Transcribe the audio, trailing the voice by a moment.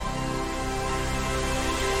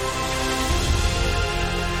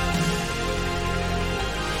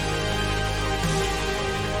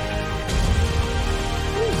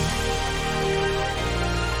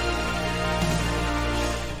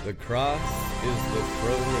cross is the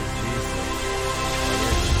throne of Jesus on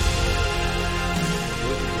earth.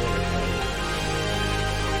 Completely glorified.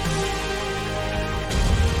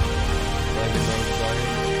 Climbing Mount Zion,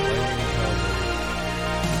 climbing Calvary.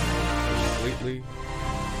 Completely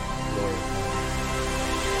glorified.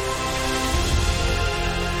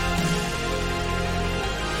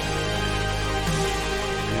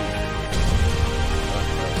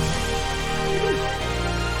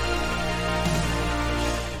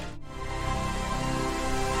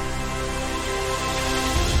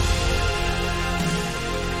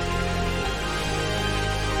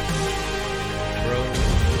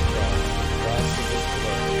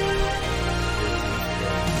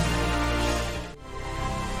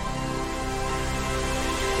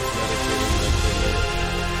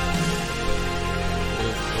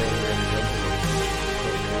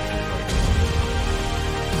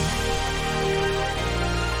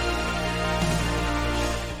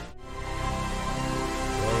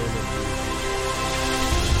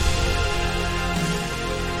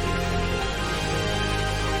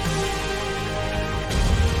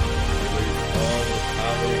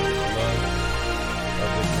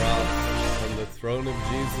 Throne of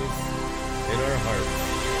Jesus in our hearts,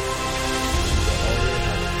 into all your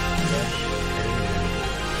hearts, fresh and new.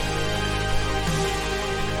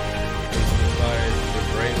 Crucify your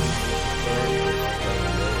brains with the sword,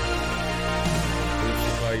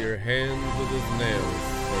 crucify your hands with his nails,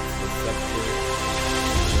 that's the scepter of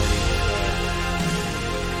the morning star.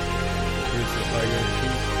 Crucify your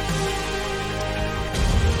feet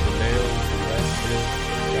with the nails, and that is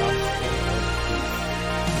the gospel of peace.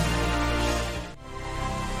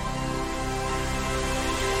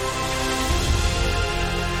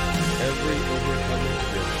 Every overcoming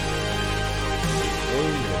gift is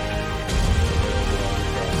only available on the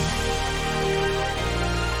cross.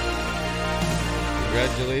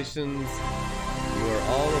 Congratulations, you are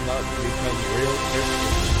all about to become real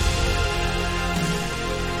Christians.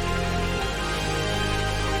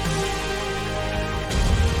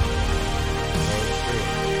 Oh, true.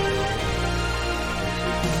 When she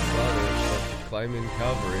was slaughtered, but climbing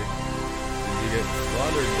Calvary, did you get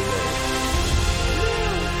slaughtered today?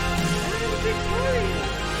 Victorious!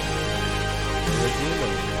 You're a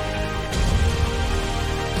demon.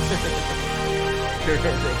 You're a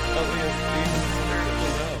rebellious demon spirit of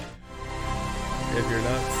hell. If you're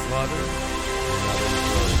not slaughtered, you're not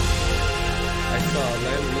enthroned. I saw a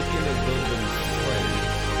lamb looking as though been slain,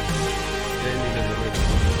 standing in the midst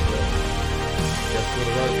of the throne. Guess what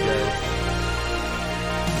it was, guys?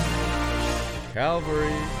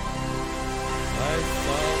 Calvary. I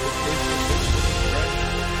saw the crucifixion of Christ.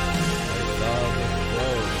 I saw the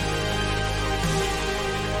throne.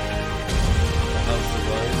 The house of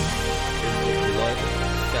wine is the blood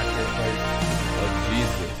sacrifice of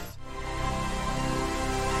Jesus.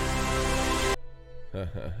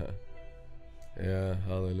 Yeah,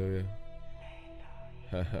 hallelujah.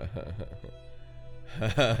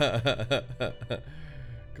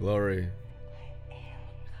 Glory.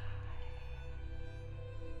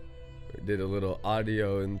 We did a little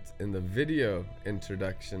audio in the video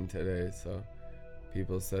introduction today, so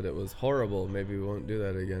people said it was horrible. Maybe we won't do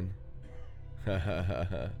that again.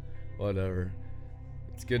 Whatever.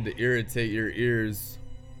 It's good to irritate your ears.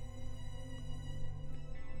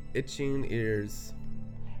 Itching ears.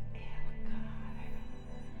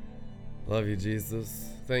 Love you,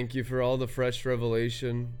 Jesus. Thank you for all the fresh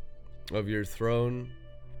revelation of your throne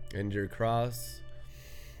and your cross.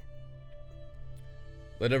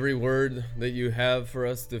 Let every word that you have for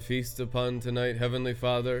us to feast upon tonight, Heavenly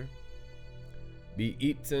Father, be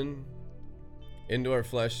eaten into our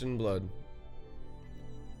flesh and blood.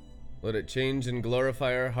 Let it change and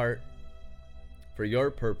glorify our heart for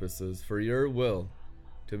your purposes, for your will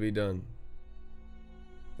to be done.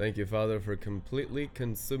 Thank you, Father, for completely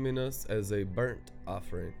consuming us as a burnt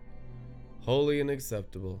offering, holy and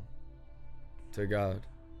acceptable to God.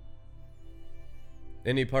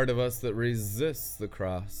 Any part of us that resists the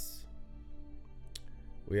cross,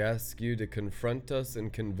 we ask you to confront us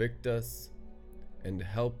and convict us and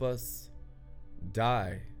help us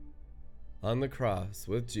die on the cross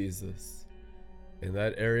with Jesus in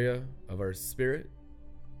that area of our spirit,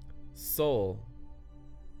 soul,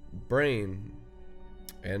 brain,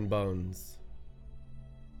 and bones.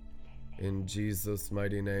 In Jesus'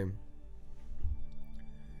 mighty name.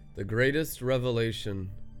 The greatest revelation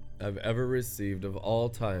I've ever received of all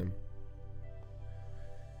time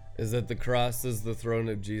is that the cross is the throne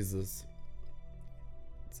of Jesus.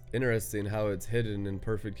 It's interesting how it's hidden in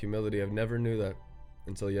perfect humility. I've never knew that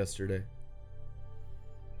until yesterday.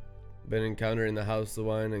 Been encountering the house of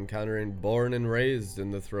wine, encountering born and raised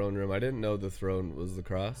in the throne room. I didn't know the throne was the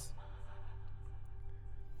cross.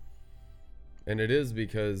 And it is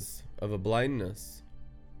because of a blindness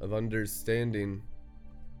of understanding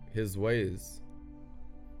his ways.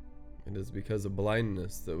 It is because of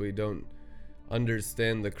blindness that we don't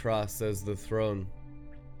understand the cross as the throne.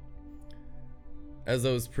 As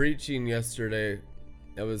I was preaching yesterday,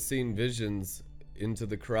 I was seeing visions into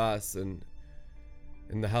the cross and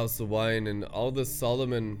in the house of wine and all the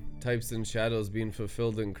Solomon types and shadows being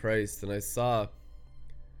fulfilled in Christ. And I saw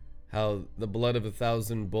how the blood of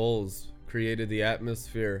 1,000 bulls created the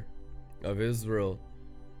atmosphere of Israel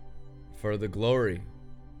for the glory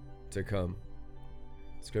to come.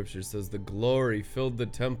 Scripture says the glory filled the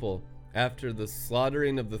temple after the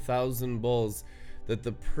slaughtering of the 1,000 bulls, that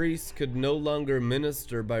the priests could no longer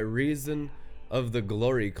minister by reason of the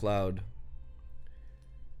glory cloud.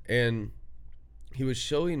 And he was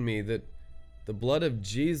showing me that the blood of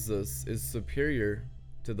Jesus is superior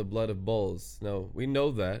to the blood of bulls. Now, we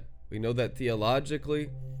know that. We know that theologically.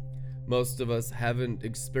 Most of us haven't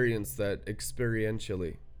experienced that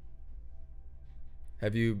experientially.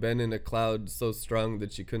 Have you been in a cloud so strong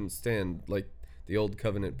that you couldn't stand, like the old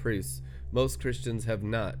covenant priests? Most Christians have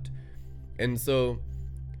not. And so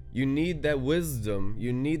you need that wisdom,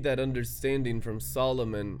 you need that understanding from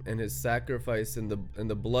Solomon and his sacrifice and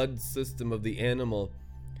the blood system of the animal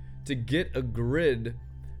to get a grid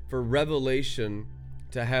for revelation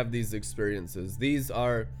to have these experiences. These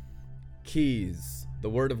are keys. The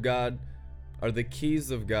Word of God are the keys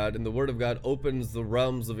of God, and the Word of God opens the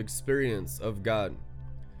realms of experience of God.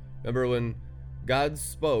 Remember when God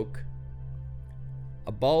spoke,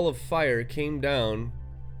 a ball of fire came down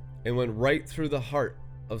and went right through the heart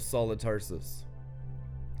of Saul of Tarsus.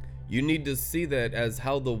 You need to see that as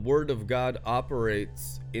how the Word of God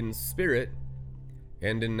operates in spirit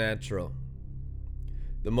and in natural.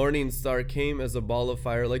 The morning star came as a ball of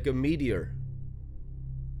fire, like a meteor,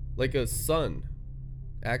 like a sun.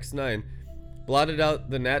 Acts 9 blotted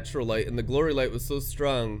out the natural light, and the glory light was so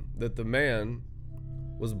strong that the man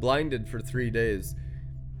was blinded for 3 days.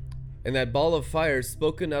 And that ball of fire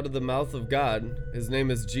spoken out of the mouth of God, his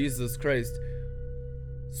name is Jesus Christ,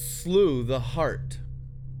 slew the heart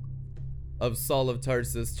of Saul of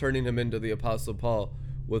Tarsus, turning him into the Apostle Paul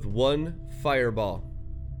with one fireball.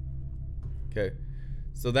 Okay,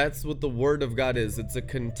 so that's what the Word of God is. It's a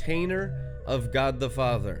container of God the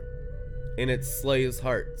Father, and it slays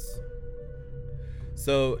hearts.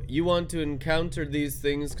 So you want to encounter these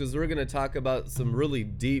things because we're going to talk about some really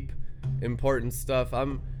deep, important stuff.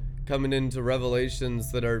 I'm coming into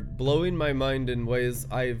revelations that are blowing my mind in ways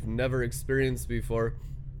I've never experienced before.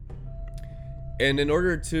 And in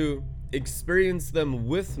order to experience them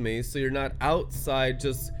with me, so you're not outside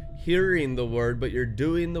just hearing the Word, but you're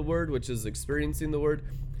doing the Word, which is experiencing the Word,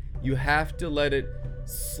 you have to let it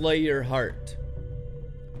slay your heart.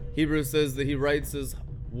 Hebrews says that he writes his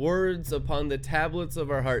words upon the tablets of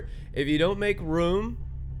our heart. If you don't make room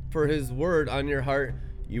for his Word on your heart,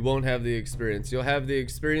 you won't have the experience. You'll have the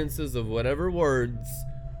experiences of whatever words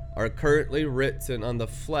are currently written on the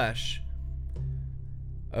flesh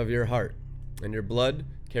of your heart. And your blood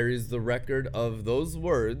carries the record of those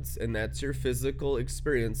words, and that's your physical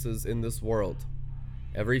experiences in this world.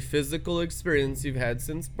 Every physical experience you've had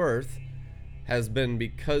since birth has been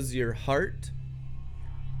because your heart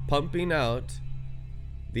pumping out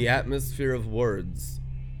the atmosphere of words.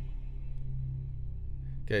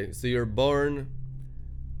 Okay, so you're born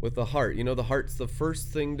with the heart. You know, the heart's the first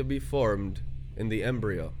thing to be formed in the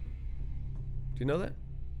embryo. Do you know that?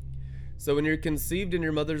 So when you're conceived in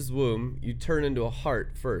your mother's womb, you turn into a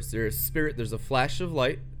heart first. You're a spirit, there's a flash of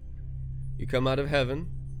light. You come out of heaven,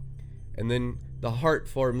 and then the heart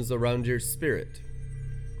forms around your spirit.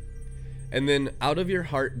 And then out of your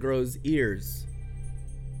heart grows ears.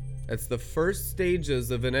 That's the first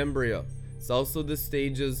stages of an embryo. It's also the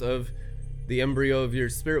stages of the embryo of your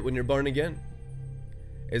spirit when you're born again,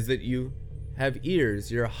 is that you have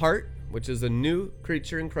ears. You're a heart, which is a new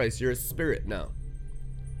creature in Christ. You're a spirit now.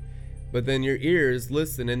 But then your ears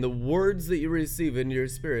listen, and the words that you receive into your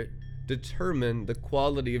spirit determine the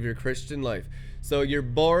quality of your Christian life. So you're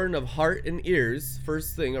born of heart and ears,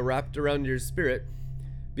 first thing, are wrapped around your spirit,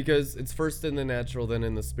 because it's first in the natural, then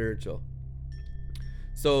in the spiritual.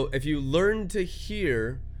 So if you learn to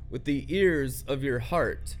hear with the ears of your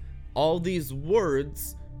heart, all these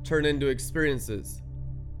words turn into experiences.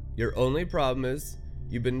 Your only problem is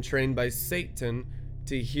you've been trained by Satan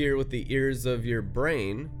to hear with the ears of your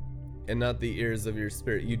brain and not the ears of your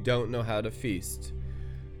spirit. You don't know how to feast.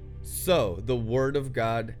 So the Word of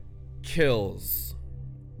God kills.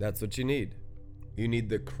 That's what you need. You need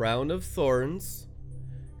the crown of thorns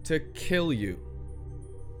to kill you.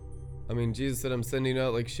 I mean, Jesus said, I'm sending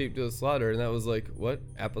out like sheep to the slaughter. And that was like, what?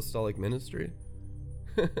 Apostolic ministry?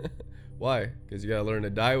 Why? Because you got to learn to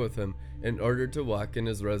die with him in order to walk in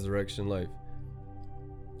his resurrection life.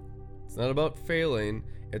 It's not about failing.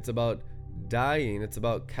 It's about dying. It's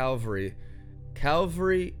about Calvary.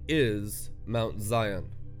 Calvary is Mount Zion.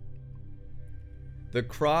 The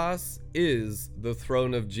cross is the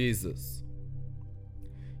throne of Jesus.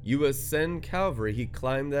 You ascend Calvary. He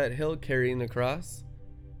climbed that hill carrying the cross.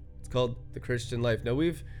 It's called the Christian life. Now,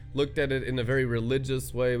 we've looked at it in a very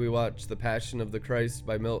religious way. We watched The Passion of the Christ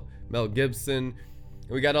by Mel Gibson. And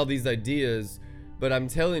we got all these ideas. But I'm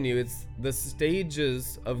telling you, it's the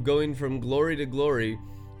stages of going from glory to glory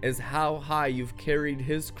is how high you've carried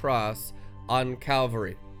his cross on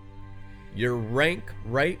Calvary. Your rank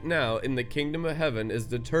right now in the kingdom of heaven is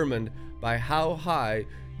determined by how high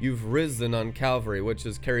you've risen on Calvary, which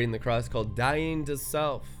is carrying the cross, called dying to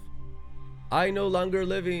self. I no longer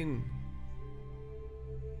living.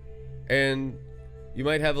 And you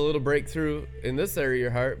might have a little breakthrough in this area of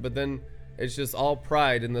your heart, but then it's just all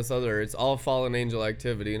pride in this other. It's all fallen angel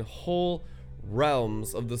activity and whole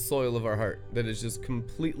realms of the soil of our heart that is just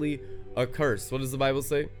completely accursed. What does the Bible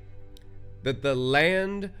say? That the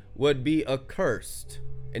land would be accursed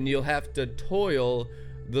and you'll have to toil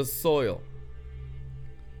the soil.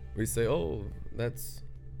 We say, oh, that's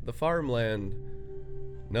the farmland.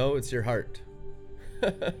 No, it's your heart.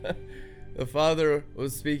 The Father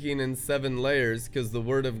was speaking in 7 layers because the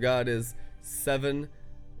Word of God is 7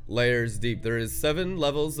 layers deep. There is 7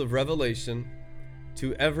 levels of revelation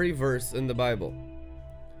to every verse in the Bible.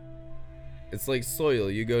 It's like soil.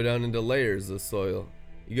 You go down into layers of soil.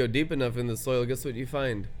 You go deep enough in the soil, guess what you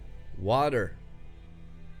find? Water.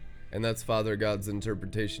 And that's Father God's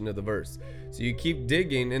interpretation of the verse. So you keep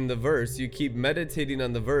digging in the verse, you keep meditating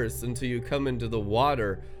on the verse until you come into the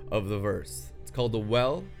water of the verse. It's called a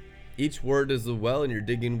well. Each word is a well, and you're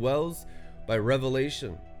digging wells by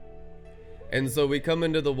revelation. And so we come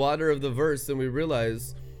into the water of the verse and we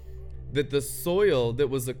realize that the soil that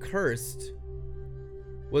was accursed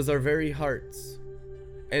was our very hearts.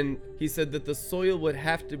 And he said that the soil would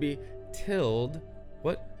have to be tilled,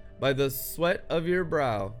 what? By the sweat of your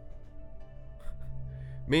brow.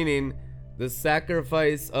 Meaning the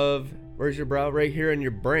sacrifice of, where's your brow? Right here in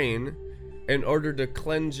your brain, in order to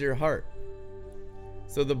cleanse your heart.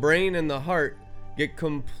 So the brain and the heart get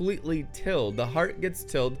completely tilled. The heart gets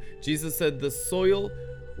tilled. Jesus said the soil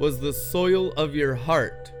was the soil of your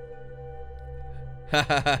heart.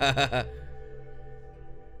 The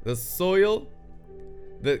soil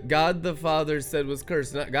that God the Father said was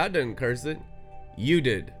cursed. Not God didn't curse it. You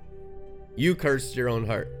did. You cursed your own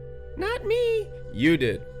heart. Not me. You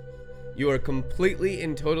did. You are completely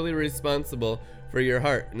and totally responsible for your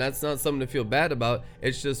heart. And that's not something to feel bad about.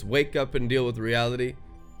 It's just wake up and deal with reality.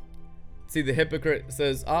 See, the hypocrite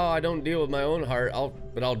says, oh, I don't deal with my own heart,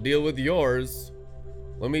 but I'll deal with yours.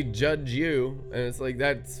 Let me judge you. And it's like,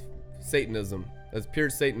 that's Satanism. That's pure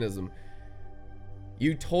Satanism.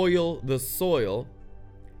 You toil the soil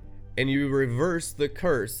and you reverse the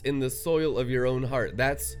curse in the soil of your own heart.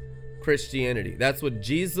 That's Christianity. That's what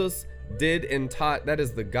Jesus did and taught. That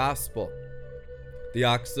is the gospel. The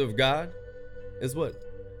ox of God is what?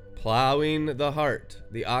 Plowing the heart.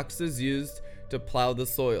 The ox is used to plow the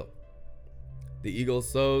soil. The eagle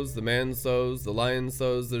sows, the man sows, the lion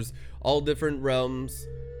sows. There's all different realms.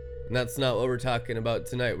 And that's not what we're talking about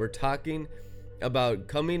tonight. We're talking about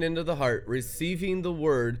coming into the heart, receiving the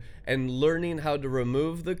word, and learning how to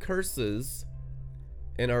remove the curses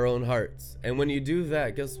in our own hearts. And when you do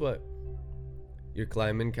that, guess what? You're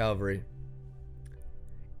climbing Calvary.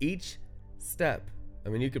 Each step, I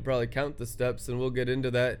mean, you could probably count the steps, and we'll get into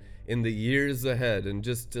that in the years ahead and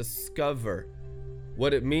just discover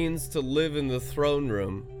what it means to live in the throne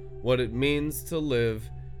room, what it means to live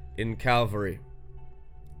in Calvary,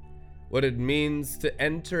 what it means to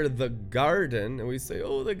enter the garden. And we say,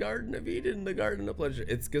 oh, the Garden of Eden, the Garden of Pleasure.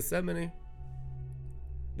 It's Gethsemane.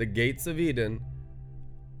 The gates of Eden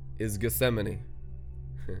is Gethsemane.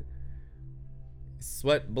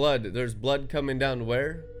 Sweat, blood. There's blood coming down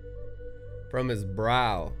where? From his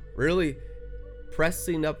brow. Really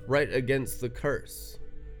pressing up right against the curse.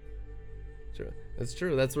 That's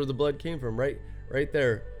true. That's where the blood came from, right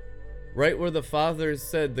there. Right where the Father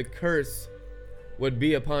said the curse would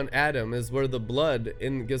be upon Adam is where the blood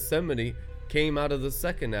in Gethsemane came out of the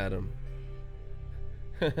second Adam.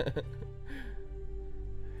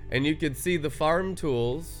 And you could see the farm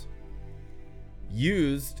tools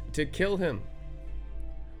used to kill him.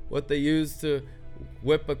 What they used to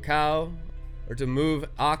whip a cow or to move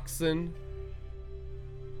oxen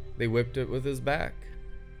They whipped it with his back.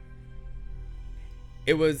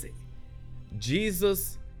 It was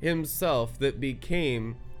Jesus himself that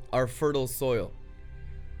became our fertile soil.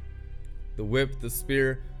 The whip, the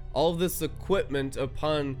spear, all this equipment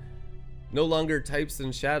upon no longer types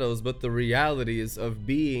and shadows, but the realities of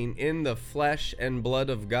being in the flesh and blood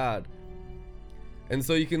of God. And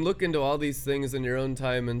so you can look into all these things in your own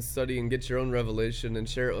time and study and get your own revelation and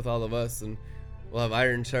share it with all of us, and we'll have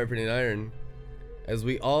iron sharpening iron as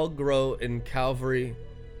we all grow in Calvary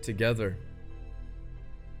together.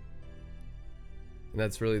 And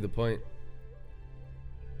that's really the point.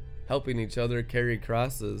 Helping each other carry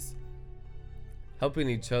crosses. Helping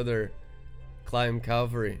each other climb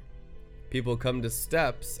Calvary. People come to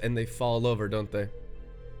steps and they fall over, don't they?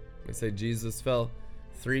 They say Jesus fell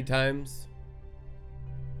 3 times.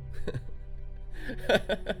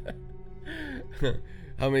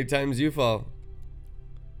 How many times you fall?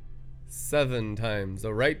 7 times.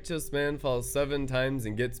 A righteous man falls 7 times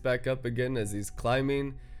and gets back up again as he's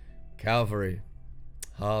climbing Calvary.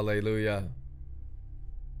 Hallelujah.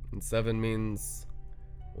 And 7 means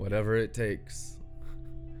whatever it takes.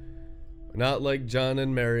 Not like John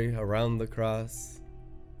and Mary around the cross.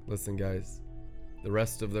 Listen, guys, the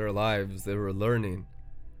rest of their lives they were learning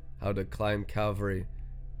how to climb Calvary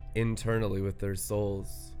internally with their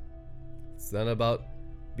souls. It's not about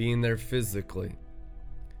being there physically.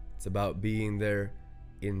 It's about being there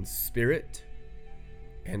in spirit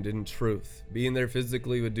and in truth. Being there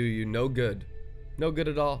physically would do you no good. No good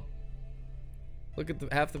at all. Look at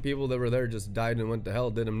half the people that were there just died and went to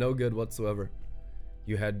hell. Did them no good whatsoever.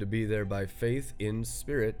 You had to be there by faith in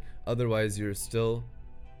spirit. Otherwise, you're still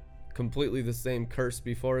completely the same curse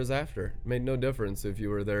before as after. It made no difference if you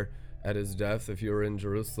were there at his death, if you were in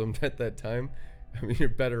Jerusalem at that time. I mean, you're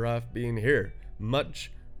better off being here.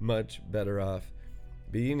 Much, much better off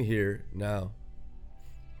being here now.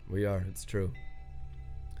 We are, it's true.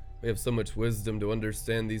 We have so much wisdom to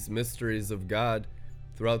understand these mysteries of God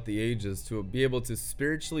throughout the ages, to be able to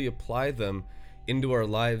spiritually apply them into our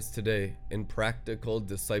lives today in practical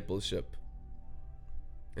discipleship.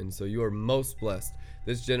 And so you are most blessed.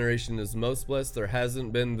 This generation is most blessed. There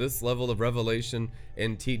hasn't been this level of revelation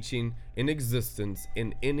and teaching in existence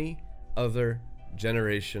in any other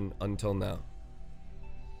generation until now.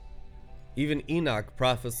 Even Enoch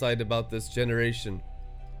prophesied about this generation,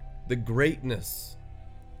 the greatness,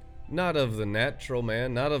 not of the natural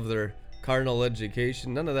man, not of their carnal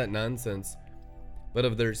education, none of that nonsense, but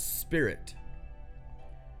of their spirit.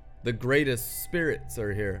 The greatest spirits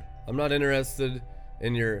are here. I'm not interested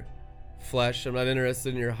in your flesh. I'm not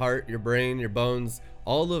interested in your heart, your brain, your bones.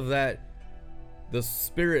 All of that, the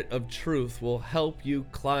Spirit of truth will help you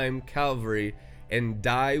climb Calvary and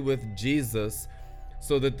die with Jesus,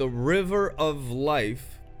 so that the river of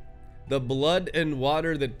life, the blood and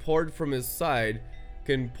water that poured from his side,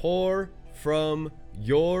 can pour from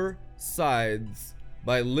your sides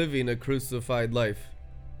by living a crucified life.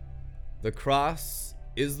 The cross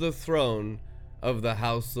is the throne of the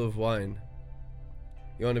house of wine.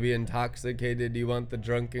 You want to be intoxicated? You want the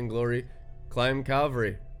drunken glory? Climb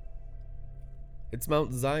Calvary. It's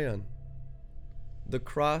Mount Zion. The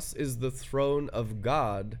cross is the throne of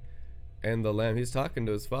God and the Lamb. He's talking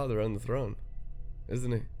to his Father on the throne,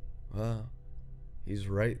 isn't he? Wow. He's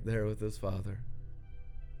right there with his Father.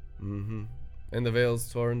 And the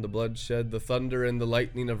veil's torn, the blood shed, the thunder and the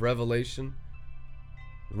lightning of Revelation.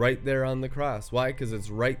 Right there on the cross. Why? Because it's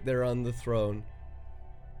right there on the throne.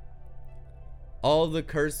 All the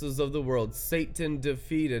curses of the world, Satan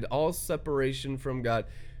defeated, all separation from God,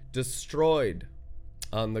 destroyed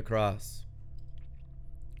on the cross.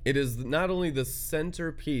 It is not only the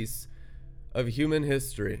centerpiece of human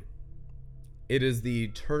history, it is the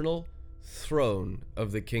eternal throne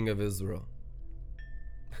of the King of Israel.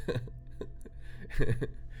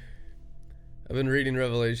 I've been reading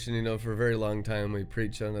Revelation, for a very long time. We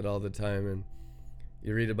preach on it all the time, and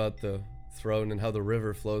you read about the throne and how the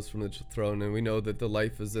river flows from the throne, and we know that the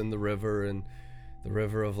life is in the river, and the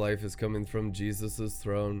river of life is coming from Jesus's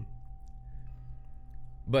throne.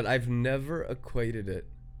 But I've never equated it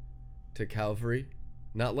to Calvary,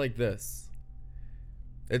 not like this.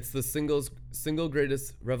 It's the single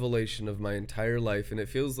greatest revelation of my entire life, and it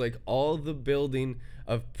feels like all the building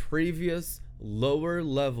of previous lower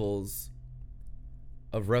levels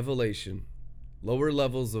of revelation, lower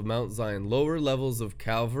levels of Mount Zion, lower levels of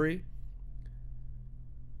Calvary,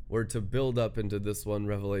 were to build up into this one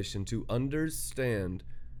revelation, to understand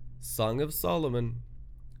Song of Solomon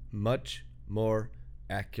much more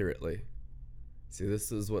accurately. See,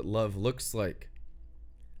 this is what love looks like.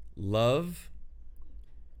 Love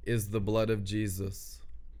is the blood of Jesus.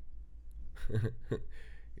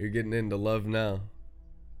 You're getting into love now.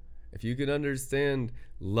 If you could understand,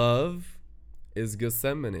 love is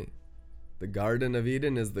Gethsemane. The Garden of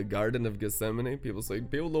Eden is the Garden of Gethsemane. People say,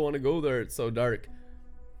 people don't want to go there, it's so dark.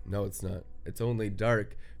 No, it's not. It's only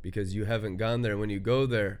dark because you haven't gone there. When you go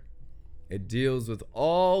there, it deals with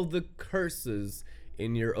all the curses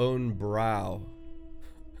in your own brow.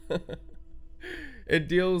 It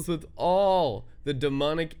deals with all the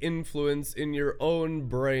demonic influence in your own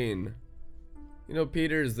brain. You know,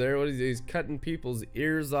 Peter's there. What is he? He's cutting people's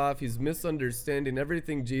ears off. He's misunderstanding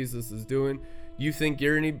everything Jesus is doing. You think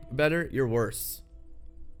you're any better? You're worse.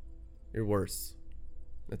 You're worse.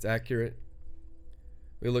 That's accurate.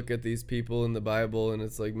 We look at these people in the Bible and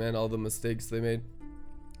it's like, man, all the mistakes they made.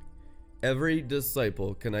 Every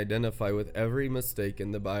disciple can identify with every mistake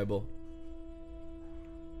in the Bible.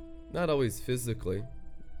 Not always physically,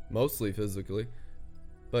 mostly physically,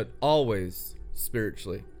 but always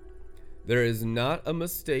spiritually. There is not a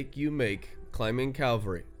mistake you make climbing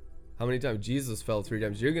Calvary. How many times? Jesus fell 3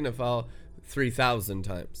 times. You're going to fall 3,000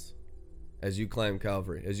 times as you climb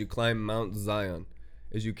Calvary, as you climb Mount Zion,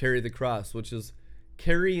 as you carry the cross, which is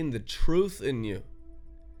carrying the truth in you,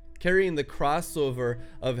 carrying the crossover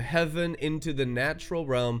of heaven into the natural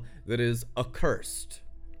realm that is accursed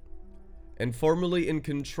and formerly in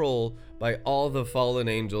control by all the fallen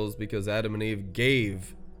angels, because Adam and Eve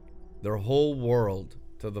gave their whole world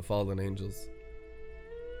to the fallen angels.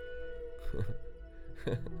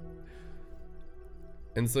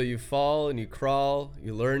 And so you fall and you crawl,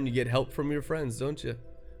 you learn, you get help from your friends, don't you?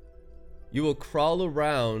 You will crawl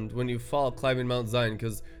around when you fall climbing Mount Zion,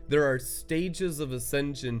 because there are stages of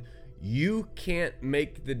ascension. You can't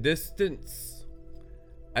make the distance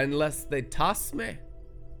unless they toss me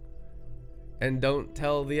and don't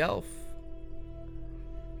tell the elf.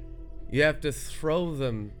 You have to throw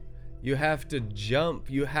them. You have to jump.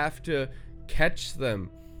 You have to catch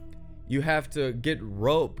them. You have to get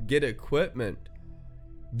rope, get equipment.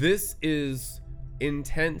 This is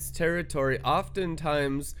intense territory.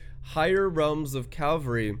 Oftentimes, higher realms of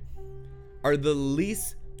Calvary are the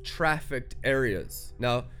least trafficked areas.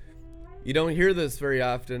 Now, you don't hear this very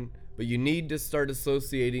often, but you need to start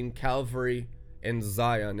associating Calvary and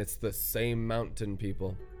Zion. It's the same mountain,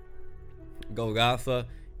 people. Golgotha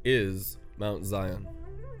is Mount Zion.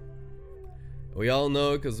 We all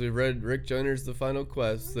know, because we've read Rick Joyner's The Final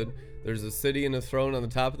Quest, that there's a city and a throne on the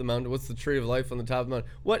top of the mountain. What's the tree of life on the top of the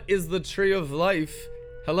mountain? What is the tree of life?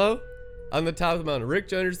 Hello? On the top of the mountain. Rick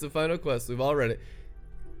Joyner's The Final Quest. We've all read it.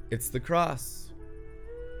 It's the cross.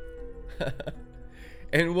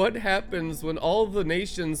 And what happens when all the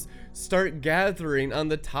nations start gathering on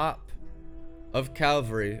the top of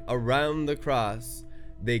Calvary around the cross?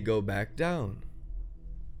 They go back down.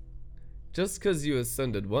 Just because you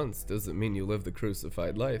ascended once doesn't mean you live the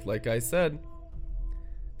crucified life. Like I said,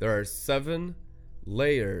 there are 7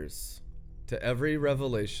 layers to every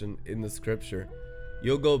revelation in the scripture.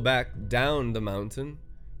 You'll go back down the mountain.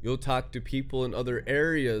 You'll talk to people in other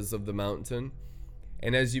areas of the mountain.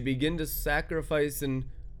 And as you begin to sacrifice and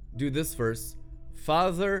do this verse,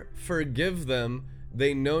 Father, forgive them,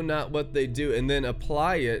 they know not what they do, and then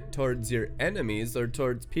apply it towards your enemies or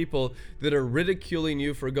towards people that are ridiculing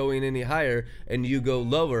you for going any higher, and you go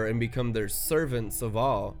lower and become their servants of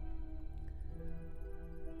all.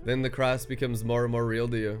 Then the cross becomes more and more real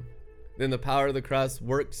to you. Then the power of the cross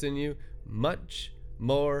works in you much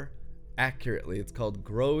more accurately. It's called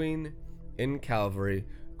growing in Calvary,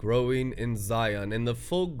 growing in Zion, in the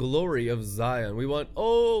full glory of Zion. We want,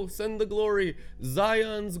 oh, send the glory,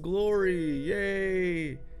 Zion's glory,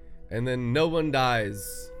 yay. And then no one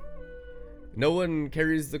dies. No one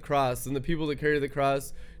carries the cross, and the people that carry the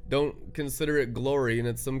cross don't consider it glory, and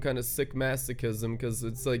it's some kind of sick masochism, because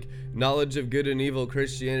it's like knowledge of good and evil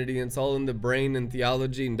Christianity, and it's all in the brain and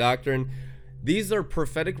theology and doctrine. These are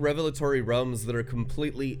prophetic revelatory realms that are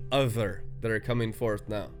completely other, that are coming forth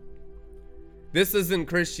now. This isn't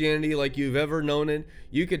Christianity like you've ever known it.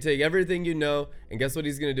 You could take everything you know, and guess what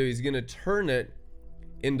he's going to do? He's going to turn it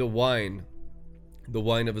into wine, the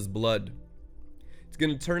wine of his blood. It's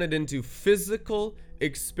going to turn it into physical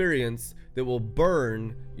experience that will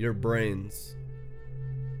burn your brains.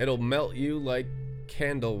 It'll melt you like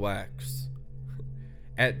candle wax.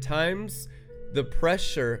 At times, the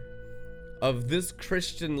pressure of this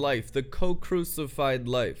Christian life, the co-crucified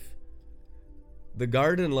life, the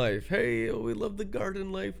garden life. Hey, oh, we love the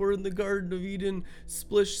garden life. We're in the Garden of Eden.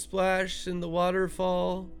 Splish splash in the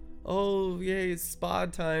waterfall. Oh, yay, it's spa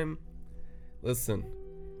time. Listen,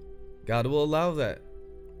 God will allow that.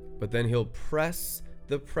 But then he'll press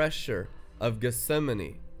the pressure of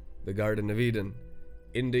Gethsemane, the Garden of Eden,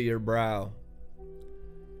 into your brow.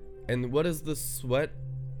 And what is the sweat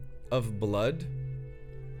of blood,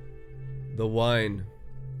 the wine.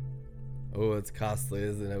 Oh, it's costly,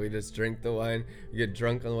 isn't it? We just drink the wine, you get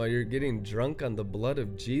drunk on the wine. You're getting drunk on the blood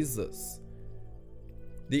of Jesus.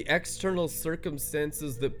 The external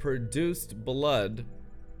circumstances that produced blood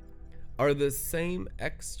are the same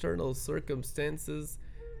external circumstances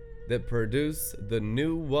that produce the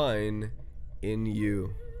new wine in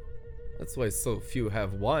you. That's why so few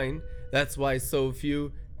have wine. That's why so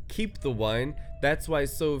few keep the wine. That's why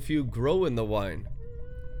so few grow in the wine.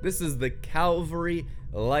 This is the Calvary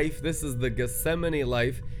life. This is the Gethsemane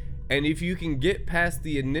life. And if you can get past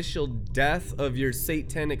the initial death of your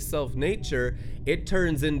satanic self-nature, it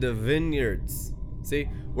turns into vineyards. See,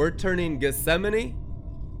 we're turning Gethsemane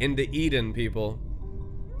into Eden, people.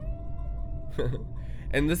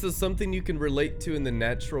 And this is something you can relate to in the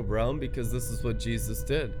natural realm, because this is what Jesus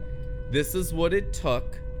did. This is what it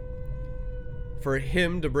took for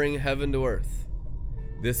him to bring heaven to earth.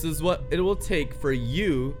 This is what it will take for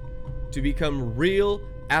you to become real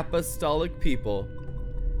apostolic people,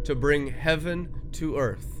 to bring heaven to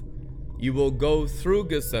earth. You will go through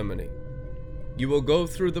Gethsemane. You will go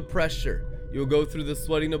through the pressure. You will go through the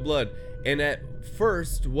sweating of blood. And at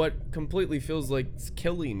first, what completely feels like it's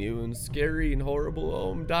killing you and scary and horrible,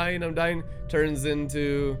 oh, I'm dying, turns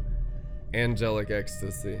into angelic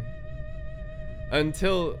ecstasy.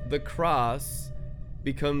 Until the cross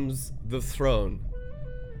becomes the throne.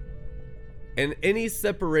 And any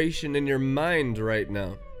separation in your mind right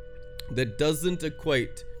now that doesn't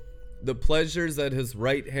equate the pleasures at his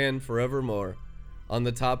right hand forevermore on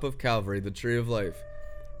the top of Calvary, the tree of life,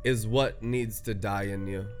 is what needs to die in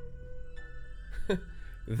you.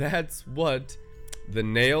 That's what the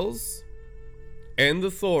nails and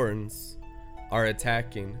the thorns are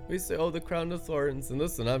attacking. We say, oh, the crown of thorns. And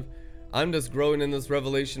listen, I'm just growing in this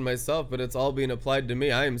revelation myself, but it's all being applied to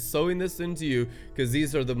me. I am sowing this into you because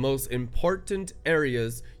these are the most important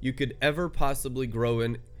areas you could ever possibly grow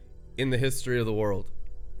in the history of the world.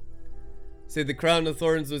 Say the crown of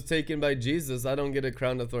thorns was taken by Jesus. I don't get a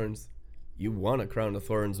crown of thorns. You want a crown of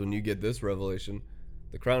thorns when you get this revelation.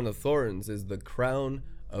 The crown of thorns is the crown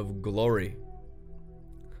of glory.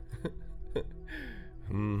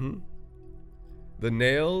 The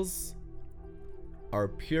nails are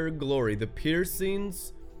pure glory. The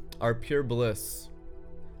piercings are pure bliss.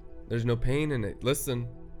 There's no pain in it. Listen,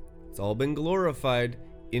 it's all been glorified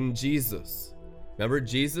in Jesus. Remember,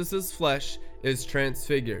 Jesus's flesh is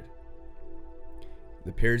transfigured.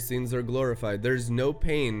 The piercings are glorified. There's no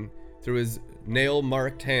pain through his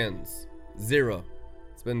nail-marked hands. Zero.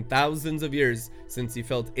 It's been thousands of years since he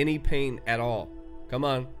felt any pain at all. Come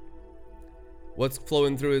on. What's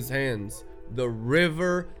flowing through his hands? The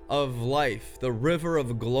river of life, the river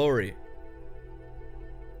of glory.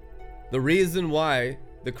 The reason why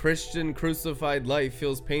the Christian crucified life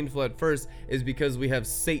feels painful at first is because we have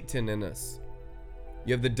Satan in us.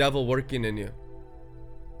 You have the devil working in you.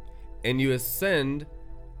 And you ascend,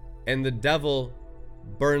 and the devil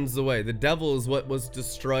burns away. The devil is what was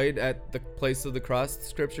destroyed at the place of the cross, the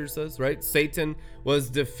scripture says, right? Satan was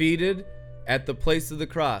defeated at the place of the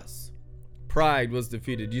cross. Pride was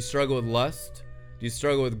defeated. Do you struggle with lust? Do you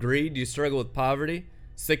struggle with greed? Do you struggle with poverty,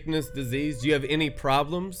 sickness, disease? Do you have any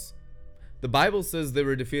problems? The Bible says they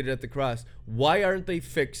were defeated at the cross. Why aren't they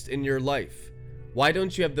fixed in your life? Why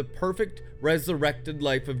don't you have the perfect resurrected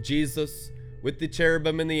life of Jesus with the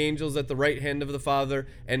cherubim and the angels at the right hand of the Father,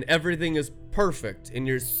 and everything is perfect in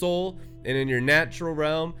your soul and in your natural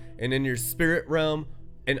realm and in your spirit realm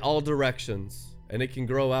in all directions, and it can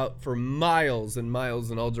grow out for miles and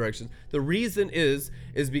miles in all directions? The reason is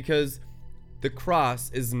because the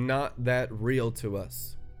cross is not that real to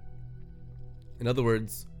us. In other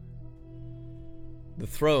words, the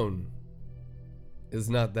throne is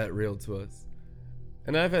not that real to us.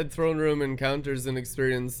 And I've had throne room encounters and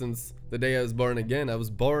experience since the day I was born again. I was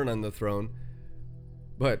born on the throne.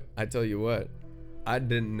 But I tell you what, I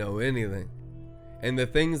didn't know anything. And the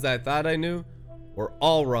things I thought I knew were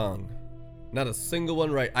all wrong. Not a single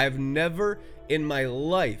one right. I've never in my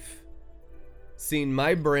life seen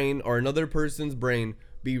my brain or another person's brain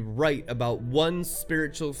be right about one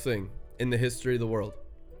spiritual thing in the history of the world.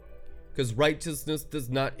 Because righteousness does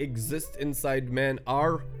not exist inside man.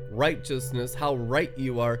 Our righteousness, how right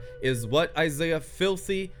you are, is what, Isaiah?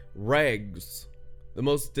 Filthy rags. The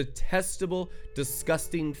most detestable,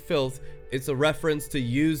 disgusting filth. It's a reference to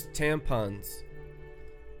used tampons.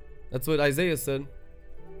 That's what Isaiah said.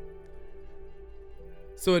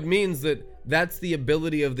 So it means that that's the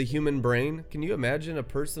ability of the human brain. Can you imagine a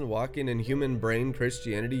person walking in human brain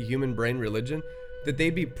Christianity, human brain religion, that they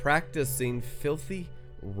be practicing filthy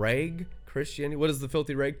rag Christianity. What is the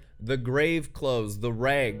filthy rag? The grave clothes, the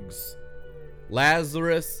rags.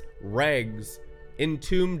 Lazarus, rags.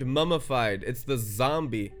 Entombed, mummified. It's the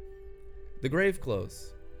zombie. The grave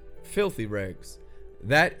clothes. Filthy rags.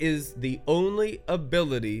 That is the only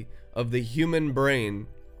ability of the human brain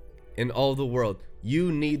in all the world.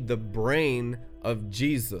 You need the brain of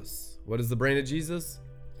Jesus. What is the brain of Jesus?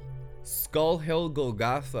 Skull Hill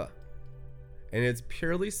Golgotha. And it's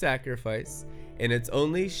purely sacrifice, and it's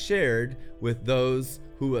only shared with those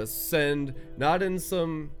who ascend, not in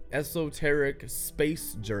some esoteric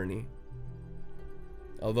space journey,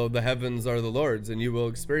 although the heavens are the Lord's and you will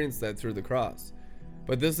experience that through the cross.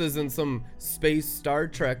 But this isn't some space Star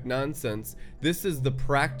Trek nonsense. This is the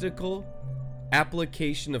practical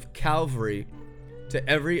application of Calvary to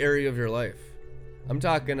every area of your life. I'm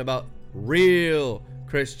talking about real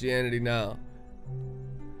Christianity now.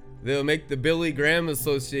 They'll make the Billy Graham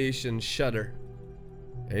Association shudder.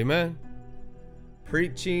 Amen.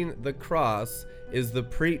 Preaching the cross is the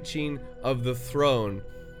preaching of the throne.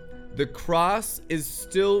 The cross is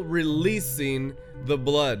still releasing the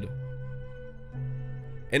blood.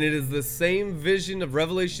 And it is the same vision of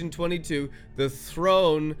Revelation 22, the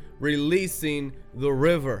throne releasing the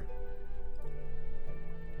river.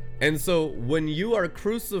 And so when you are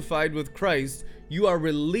crucified with Christ, you are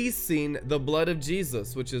releasing the blood of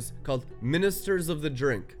Jesus, which is called ministers of the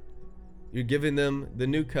drink. You're giving them the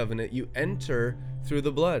new covenant. You enter through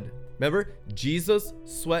the blood. Remember, Jesus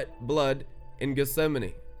sweat blood in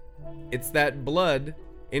Gethsemane. It's that blood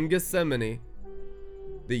in Gethsemane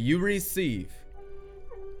that you receive.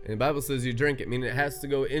 And the Bible says you drink it, meaning it has to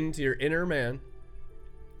go into your inner man.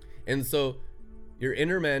 And so your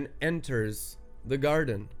inner man enters the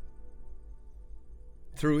garden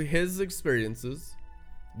through his experiences,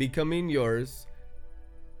 becoming yours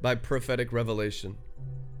by prophetic revelation.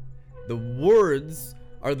 The words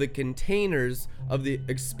are the containers of the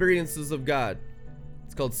experiences of God.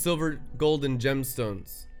 It's called silver, gold, and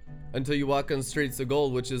gemstones. Until you walk on streets of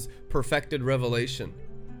gold, which is perfected revelation.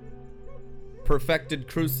 Perfected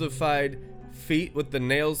crucified feet with the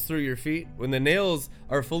nails through your feet. When the nails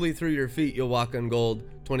are fully through your feet, you'll walk on gold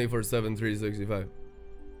 24/7, 365.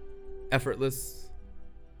 Effortless.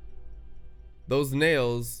 Those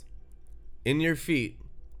nails in your feet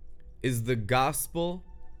is the gospel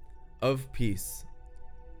of peace.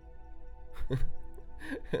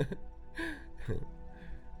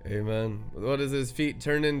 Amen. What does his feet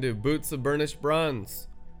turn into? Boots of burnished bronze.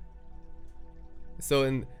 So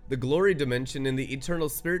in the glory dimension, in the eternal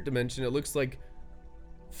spirit dimension, it looks like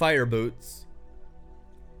fire boots.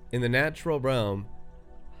 In the natural realm,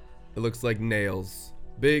 it looks like nails.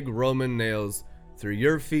 Big Roman nails through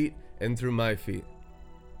your feet and through my feet.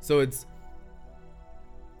 So it's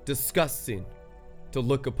disgusting to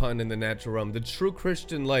look upon in the natural realm. The true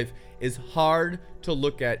Christian life is hard to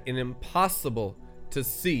look at and impossible to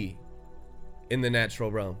see in the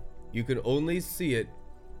natural realm. You can only see it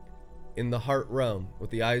in the heart realm with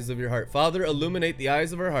the eyes of your heart. Father, illuminate the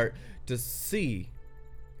eyes of our heart to see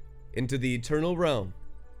into the eternal realm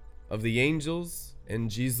of the angels and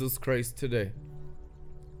Jesus Christ today.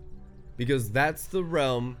 Because that's the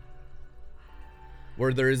realm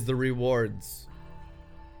where there is the rewards.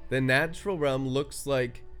 The natural realm looks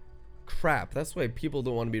like crap. That's why people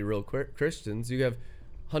don't want to be real Christians. You have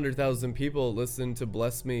 100,000 people listen to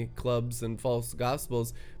Bless Me clubs and false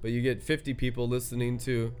gospels, but you get 50 people listening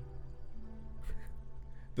to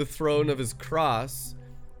the throne of his cross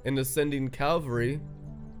and ascending Calvary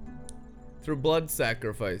through blood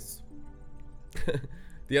sacrifice.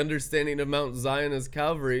 The understanding of Mount Zion as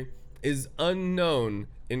Calvary is unknown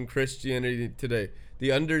in Christianity today.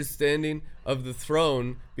 The understanding of the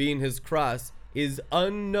throne being his cross is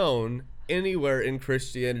unknown anywhere in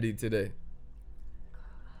Christianity today.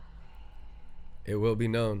 It will be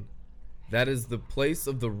known. That is the place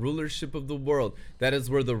of the rulership of the world. That is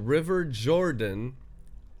where the river Jordan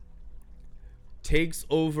takes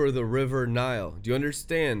over the river Nile. Do you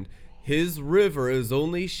understand? His river is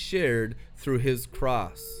only shared through his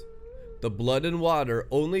cross. The blood and water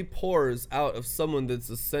only pours out of someone that's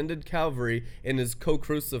ascended Calvary and is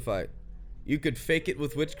co-crucified. You could fake it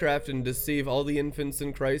with witchcraft and deceive all the infants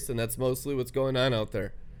in Christ, and that's mostly what's going on out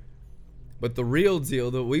there. But the real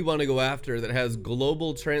deal that we want to go after that has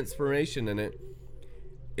global transformation in it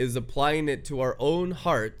is applying it to our own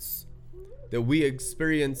hearts, that we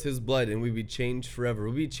experience his blood and we be changed forever.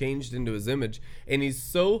 We'll be changed into his image. And he's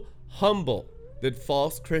so humble that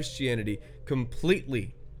false Christianity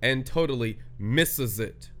completely and totally misses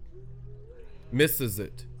it. Misses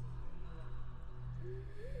it.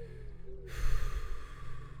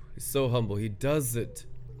 He's so humble. He does it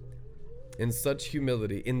in such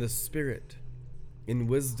humility, in the Spirit, in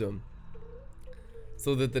wisdom,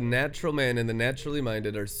 so that the natural man and the naturally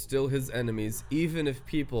minded are still his enemies, even if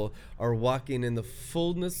people are walking in the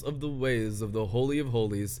fullness of the ways of the Holy of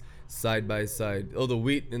Holies side by side. Oh, the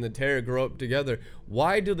wheat and the tare grow up together.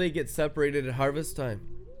 Why do they get separated at harvest time?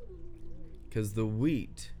 Because the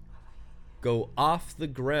wheat go off the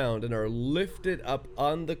ground and are lifted up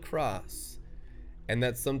on the cross, and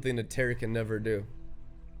that's something a tare can never do.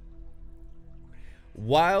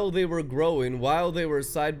 While they were growing, while they were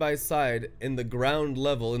side by side in the ground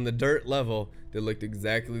level, in the dirt level, they looked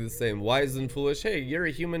exactly the same. Wise and foolish, hey, you're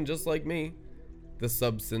a human just like me. The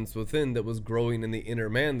substance within that was growing in the inner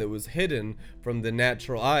man that was hidden from the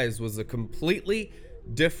natural eyes was a completely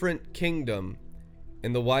different kingdom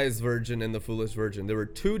in the wise virgin and the foolish virgin. There were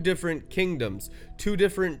two different kingdoms, two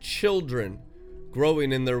different children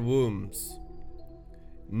growing in their wombs.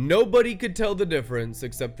 Nobody could tell the difference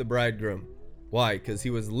except the bridegroom. Why? Because he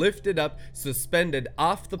was lifted up, suspended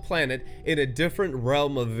off the planet in a different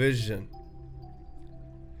realm of vision.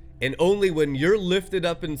 And only when you're lifted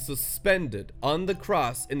up and suspended on the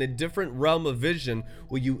cross in a different realm of vision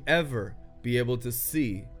will you ever be able to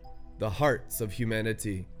see the hearts of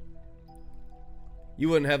humanity. You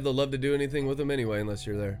wouldn't have the love to do anything with them anyway unless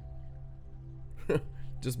you're there.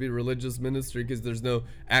 Just be religious ministry because there's no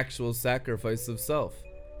actual sacrifice of self.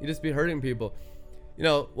 You just be hurting people. You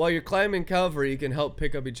know, while you're climbing Calvary, you can help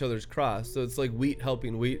pick up each other's cross. So it's like wheat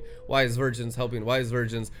helping wheat, wise virgins helping wise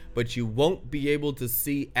virgins, but you won't be able to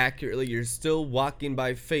see accurately. You're still walking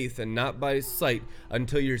by faith and not by sight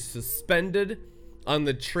until you're suspended on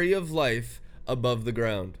the tree of life above the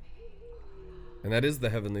ground. And that is the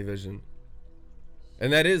heavenly vision.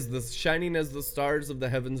 And that is the shining as the stars of the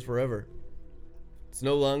heavens forever. It's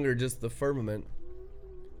no longer just the firmament.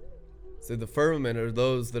 So the firmament are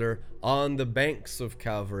those that are on the banks of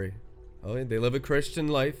Calvary. Oh, they live a Christian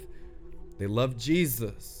life. They love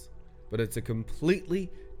Jesus. But it's a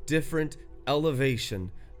completely different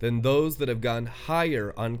elevation than those that have gone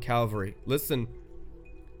higher on Calvary. Listen,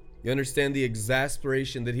 you understand the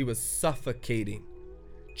exasperation that he was suffocating,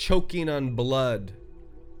 choking on blood.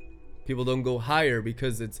 People don't go higher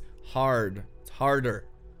because it's hard. It's harder.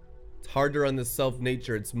 It's harder on the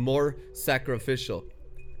self-nature. It's more sacrificial.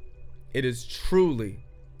 It is truly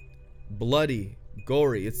bloody,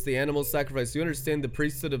 gory. It's the animal sacrifice. You understand the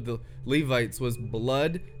priesthood of the Levites was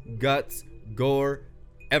blood, guts, gore,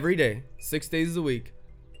 every day, 6 days a week,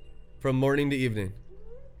 from morning to evening.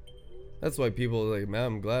 That's why people are like, man,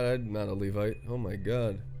 I'm glad I'm not a Levite. Oh my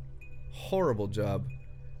God. Horrible job.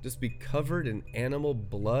 Just be covered in animal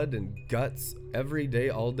blood and guts every day,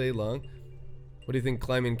 all day long. What do you think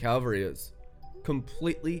climbing Calvary is?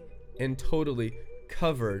 Completely and totally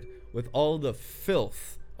covered with all the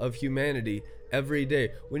filth of humanity every day.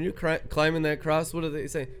 When you're climbing that cross, what do they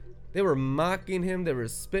say? They were mocking him, they were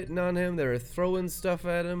spitting on him, they were throwing stuff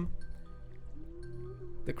at him.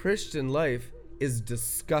 The Christian life is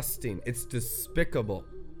disgusting. It's despicable.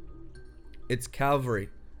 It's Calvary.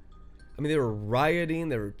 I mean, they were rioting,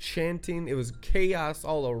 they were chanting, it was chaos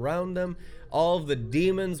all around them. All of the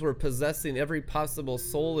demons were possessing every possible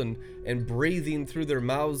soul and breathing through their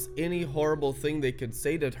mouths any horrible thing they could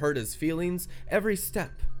say to hurt his feelings. Every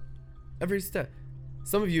step. Every step.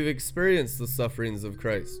 Some of you have experienced the sufferings of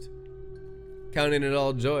Christ, counting it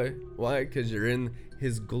all joy. Why? Because you're in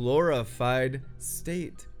his glorified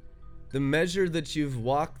state. The measure that you've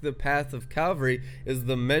walked the path of Calvary is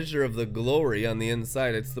the measure of the glory on the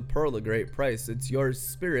inside. It's the pearl of great price. It's your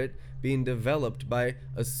spirit being developed by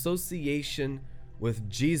association with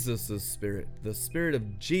Jesus' spirit. The spirit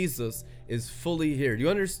of Jesus is fully here. Do you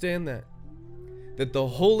understand that? That the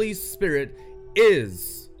Holy Spirit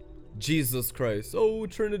is Jesus Christ. Oh,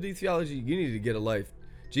 Trinity theology, you need to get a life.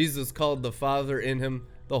 Jesus called the Father in him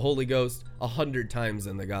the Holy Ghost 100 times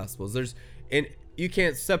in the Gospels. And you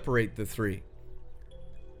can't separate the three.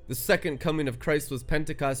 The second coming of Christ was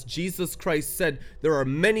Pentecost. Jesus Christ said, there are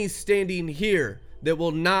many standing here that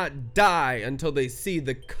will not die until they see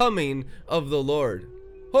the coming of the Lord.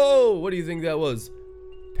 Oh, what do you think that was?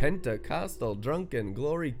 Pentecostal drunken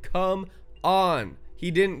glory. Come on.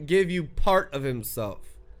 He didn't give you part of himself.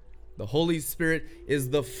 The Holy Spirit is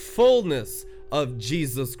the fullness of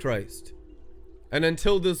Jesus Christ. And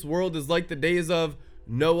until this world is like the days of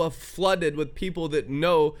Noah, flooded with people that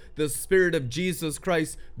know the Spirit of Jesus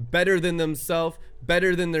Christ better than themselves,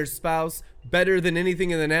 better than their spouse, better than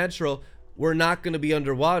anything in the natural, we're not going to be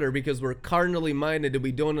underwater because we're carnally minded and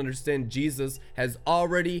we don't understand Jesus has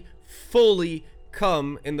already fully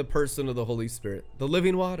come in the person of the Holy Spirit. The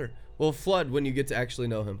living water will flood when you get to actually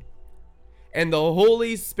know him. And the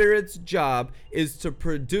Holy Spirit's job is to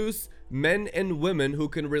produce men and women who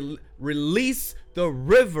can release the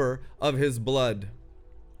river of his blood,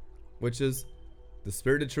 which is the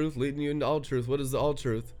Spirit of truth leading you into all truth. What is the all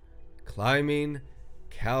truth? Climbing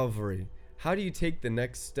Calvary. How do you take the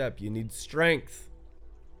next step? You need strength.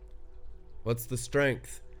 What's the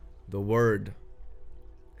strength? The word.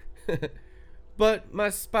 But my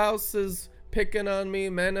spouse is picking on me,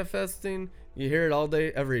 manifesting. You hear it all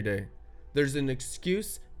day, every day. There's an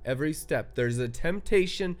excuse every step. There's a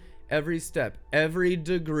temptation every step. Every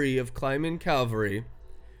degree of climbing Calvary,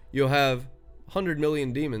 you'll have 100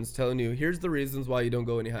 million demons telling you, here's the reasons why you don't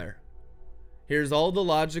go any higher. Here's all the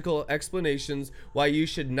logical explanations why you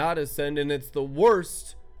should not ascend, and it's the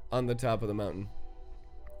worst on the top of the mountain.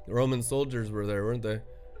 The Roman soldiers were there, weren't they?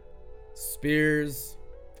 Spears,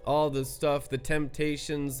 all this stuff, the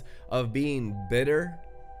temptations of being bitter.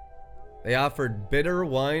 They offered bitter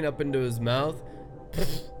wine up into his mouth.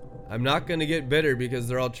 I'm not going to get bitter because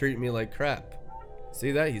they're all treating me like crap.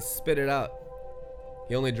 See that? He spit it out.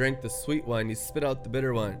 He only drank the sweet wine. He spit out the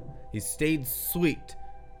bitter wine. He stayed sweet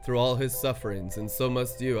through all his sufferings, and so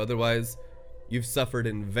must you. Otherwise, you've suffered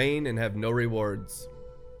in vain and have no rewards.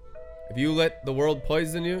 If you let the world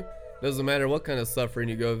poison you, doesn't matter what kind of suffering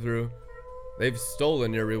you go through, they've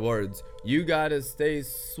stolen your rewards. You gotta stay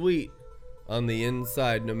sweet on the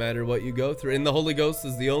inside no matter what you go through. And the Holy Ghost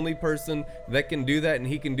is the only person that can do that, and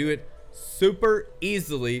he can do it super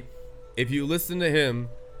easily if you listen to him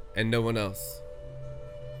and no one else.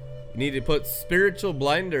 You need to put spiritual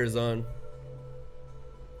blinders on.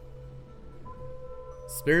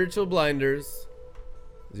 Spiritual blinders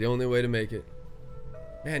is the only way to make it.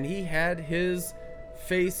 Man, he had his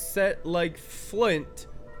face set like flint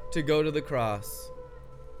to go to the cross.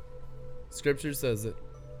 Scripture says it.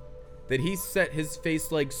 That he set his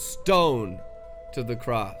face like stone to the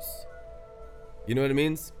cross. You know what it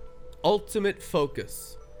means? Ultimate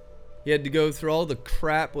focus. He had to go through all the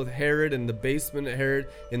crap with Herod in the basement of Herod,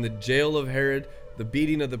 in the jail of Herod, the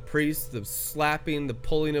beating of the priests, the slapping, the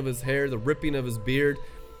pulling of his hair, the ripping of his beard.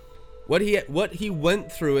 What he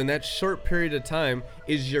went through in that short period of time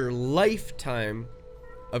is your lifetime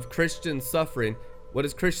of Christian suffering. What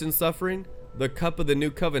is Christian suffering? The cup of the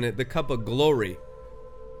new covenant, the cup of glory.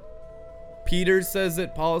 Peter says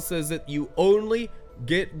it, Paul says it, you only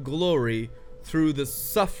get glory through the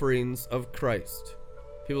sufferings of Christ.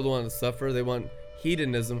 People don't want to suffer, they want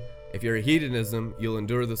hedonism. If you're a hedonism, you'll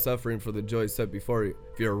endure the suffering for the joy set before you.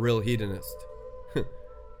 If you're a real hedonist.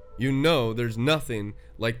 You know there's nothing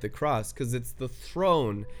like the cross because it's the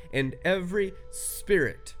throne, and every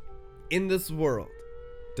spirit in this world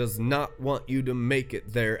does not want you to make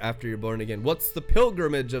it there after you're born again. What's the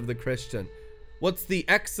pilgrimage of the Christian? What's the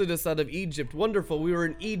exodus out of Egypt? Wonderful, we were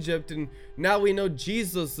in Egypt and now we know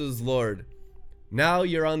Jesus is Lord. Now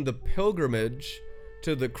you're on the pilgrimage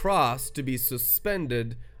to the cross to be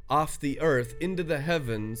suspended off the earth into the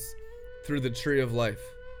heavens through the tree of life.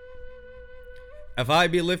 If I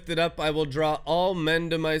be lifted up, I will draw all men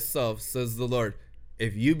to myself, says the Lord.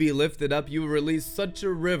 If you be lifted up, you will release such a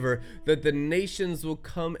river that the nations will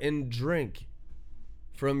come and drink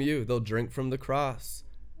from you. They'll drink from the cross.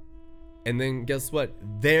 And then guess what?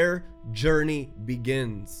 Their journey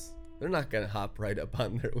begins. They're not going to hop right up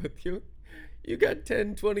on there with you. You got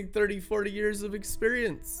 10, 20, 30, 40 years of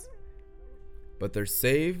experience. But they're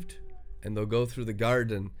saved and they'll go through the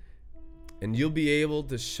garden. And you'll be able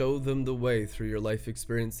to show them the way through your life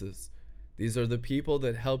experiences. These are the people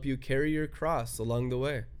that help you carry your cross along the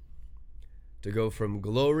way. To go from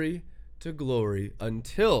glory to glory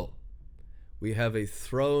until we have a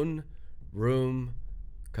throne room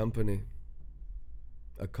company.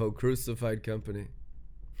 A co-crucified company.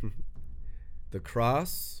 The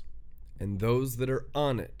cross and those that are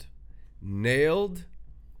on it, nailed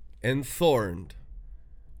and thorned,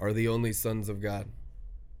 are the only sons of God.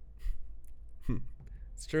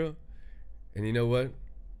 It's true. And you know what?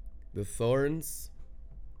 The thorns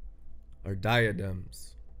are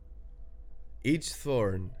diadems. Each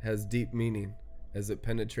thorn has deep meaning as it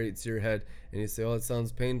penetrates your head. And you say, oh, it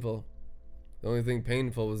sounds painful. The only thing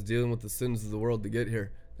painful was dealing with the sins of the world to get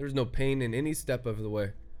here. There's no pain in any step of the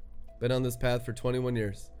way. Been on this path for 21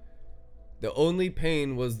 years. The only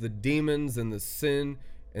pain was the demons and the sin.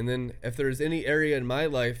 And then if there's any area in my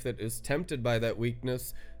life that is tempted by that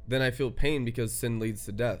weakness, then I feel pain because sin leads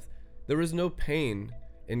to death. There was no pain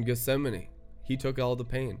in Gethsemane. He took all the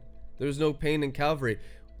pain. There was no pain in Calvary.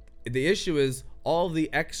 The issue is all the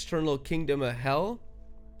external kingdom of hell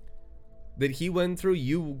that he went through,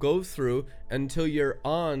 you go through until you're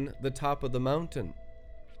on the top of the mountain.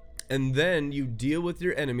 And then you deal with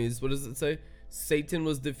your enemies. What does it say? Satan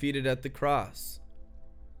was defeated at the cross.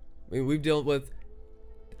 I mean, we've dealt with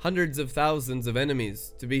hundreds of thousands of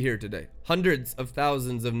enemies to be here today. Hundreds of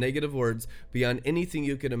thousands of negative words beyond anything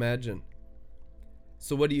you can imagine.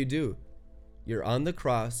 So what do? You're on the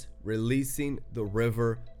cross, releasing the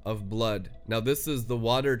river of blood. Now this is the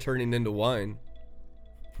water turning into wine.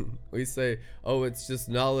 We say, oh, it's just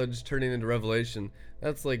knowledge turning into revelation.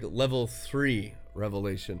 That's like level 3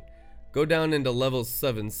 revelation. Go down into level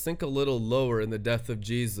 7, sink a little lower in the death of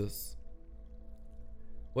Jesus.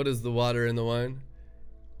 What is the water in the wine?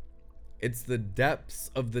 It's the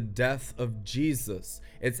depths of the death of Jesus.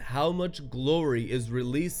 It's how much glory is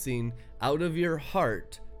releasing out of your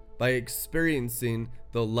heart by experiencing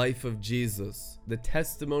the life of Jesus. The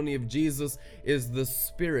testimony of Jesus is the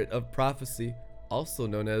spirit of prophecy, also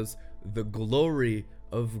known as the glory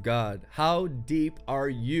of God. How deep are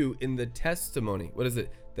you in the testimony? What is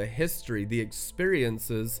it? The history, the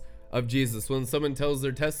experiences of Jesus. When someone tells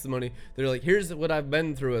their testimony, they're like, here's what I've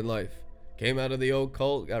been through in life. Came out of the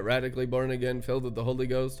occult, got radically born again, filled with the Holy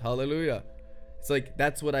Ghost. Hallelujah. It's like,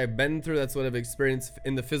 that's what I've been through. That's what I've experienced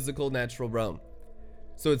in the physical, natural realm.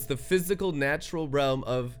 So it's the physical, natural realm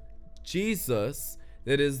of Jesus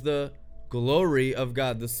that is the glory of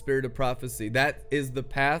God, the spirit of prophecy. That is the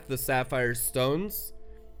path, the sapphire stones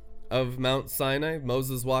of Mount Sinai.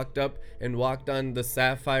 Moses walked up and walked on the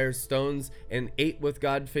sapphire stones and ate with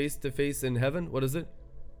God face to face in heaven. What is it?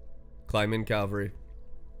 Climbing Calvary.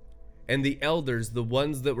 And the elders, the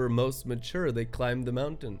ones that were most mature, they climbed the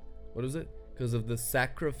mountain. What is it? Because of the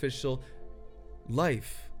sacrificial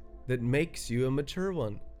life that makes you a mature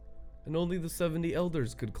one. And only the 70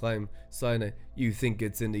 elders could climb Sinai. You think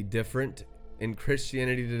it's any different in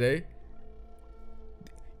Christianity today?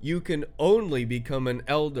 You can only become an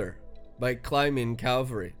elder by climbing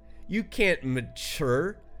Calvary. You can't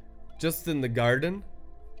mature just in the garden.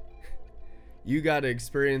 You got to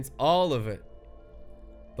experience all of it.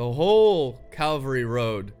 The whole Calvary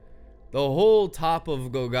Road, the whole top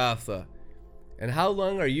of Golgotha. And how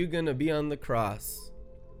long are you going to be on the cross?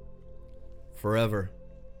 Forever.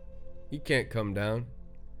 You can't come down.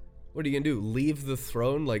 What are you going to do? Leave the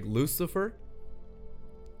throne like Lucifer?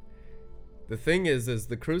 The thing is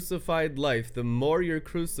the crucified life, the more you're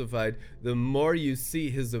crucified, the more you see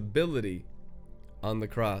his ability on the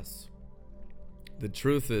cross. The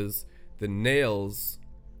truth is, the nails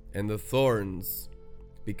and the thorns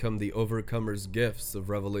become the overcomer's gifts of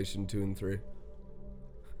Revelation 2 and 3.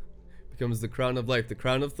 Becomes the crown of life. The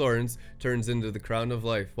crown of thorns turns into the crown of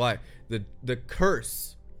life. Why? The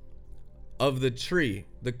curse of the tree,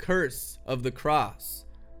 the curse of the cross,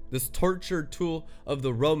 this torture tool of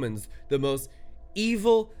the Romans, the most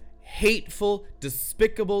evil, hateful,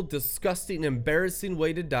 despicable, disgusting, embarrassing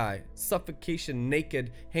way to die. Suffocation,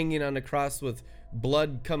 naked, hanging on a cross with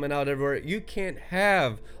blood coming out everywhere. You can't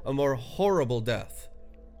have a more horrible death.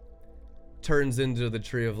 Turns into the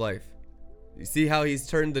tree of life. You see how he's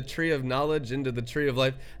turned the tree of knowledge into the tree of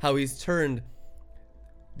life? How he's turned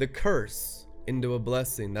the curse into a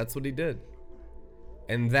blessing. That's what he did.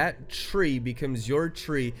 And that tree becomes your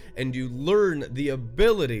tree, and you learn the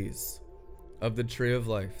abilities of the tree of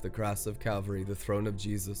life, the cross of Calvary, the throne of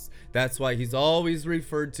Jesus. That's why he's always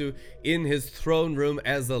referred to in his throne room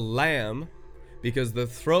as a lamb, because the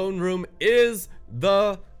throne room is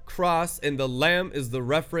the cross and the lamb is the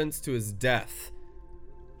reference to his death.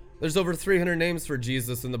 There's over 300 names for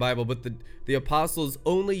Jesus in the Bible, but the apostles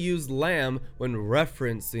only use lamb when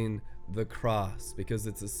referencing the cross because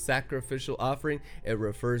it's a sacrificial offering. It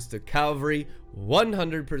refers to Calvary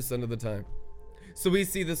 100% of the time. So we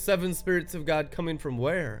see the 7 spirits of God coming from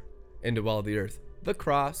where? Into all the earth. The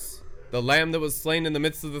cross. The lamb that was slain in the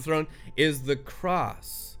midst of the throne is the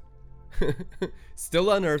cross.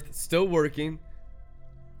 Still on earth, still working.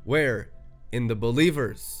 Where? In the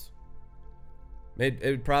believers. It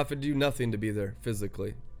would profit you nothing to be there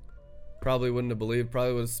physically. Probably wouldn't have believed,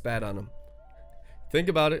 probably would have spat on them. Think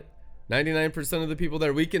about it. 99% of the people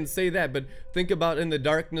there, we can say that, but think about in the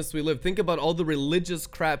darkness we live. Think about all the religious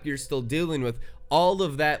crap you're still dealing with. All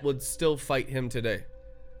of that would still fight him today.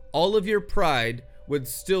 All of your pride would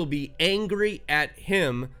still be angry at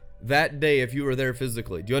him that day if you were there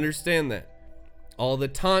physically. Do you understand that? All the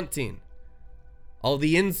taunting, all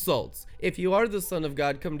the insults. If you are the Son of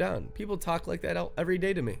God, come down. People talk like that every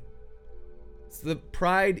day to me. It's the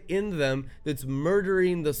pride in them that's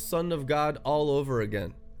murdering the Son of God all over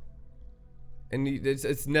again. And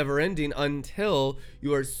it's never ending until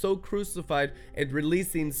you are so crucified and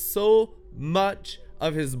releasing so much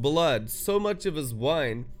of his blood, so much of his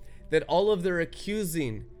wine, that all of their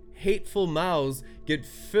accusing, hateful mouths get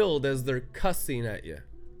filled as they're cussing at you.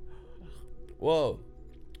 Whoa.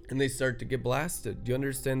 and they start to get blasted. Do you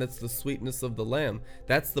understand? That's the sweetness of the Lamb.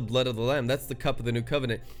 That's the blood of the Lamb. That's the cup of the new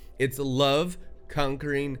covenant. It's love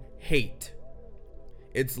conquering hate.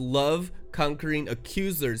 It's love conquering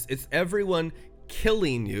accusers. It's everyone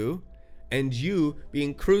killing you and you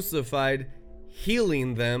being crucified,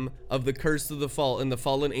 healing them of the curse of the fall and the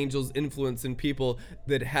fallen angels' influence in people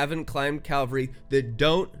that haven't climbed Calvary, that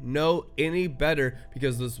don't know any better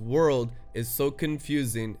because this world is so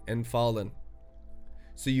confusing and fallen.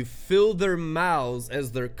 So you fill their mouths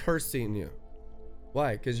as they're cursing you.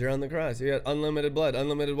 Why? Because you're on the cross. You got unlimited blood,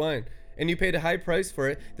 unlimited wine, and you paid a high price for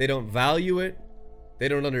it. They don't value it. They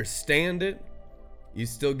don't understand it. You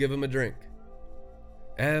still give them a drink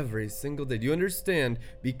every single day. Do you understand?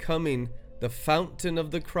 Becoming the fountain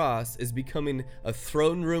of the cross is becoming a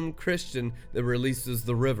throne room Christian that releases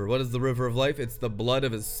the river. What is the river of life? It's the blood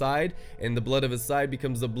of his side, and the blood of his side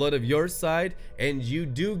becomes the blood of your side, and you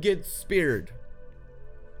do get speared.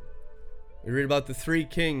 We read about the three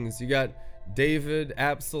kings. You got David,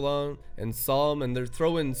 Absalom, and Solomon, and they're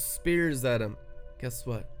throwing spears at him. Guess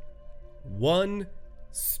what? One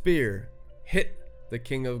spear hit the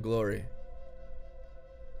King of Glory.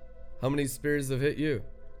 How many spears have hit you?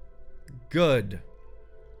 Good.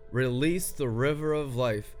 Release the river of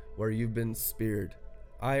life where you've been speared.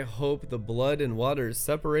 I hope the blood and water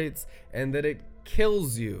separates and that it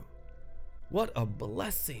kills you. What a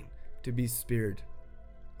blessing to be speared.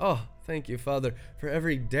 Oh, thank you, Father, for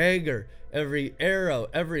every dagger, every arrow,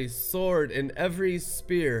 every sword, and every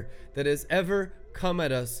spear that has ever come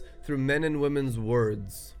at us through men and women's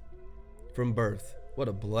words from birth. What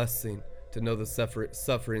a blessing to know the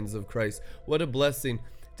sufferings of Christ. What a blessing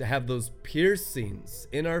to have those piercings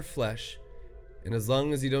in our flesh. And as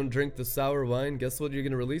long as you don't drink the sour wine, guess what you're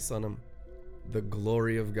going to release on them? The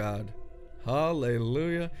glory of God.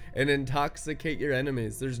 Hallelujah. And intoxicate your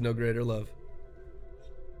enemies. There's no greater love.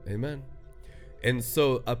 Amen. And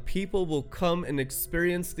so a people will come and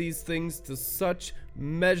experience these things to such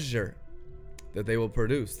measure that they will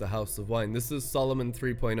produce the house of wine. This is Solomon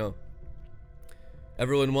 3.0.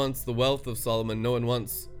 Everyone wants the wealth of Solomon. No one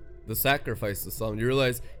wants the sacrifice of Solomon. You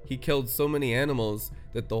realize he killed so many animals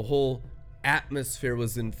that the whole atmosphere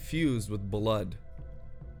was infused with blood,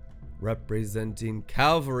 representing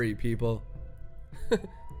Calvary, people.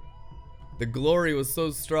 The glory was so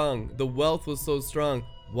strong. The wealth was so strong.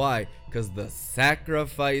 Why? Because the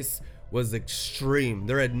sacrifice was extreme.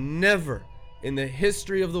 There had never in the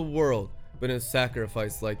history of the world been a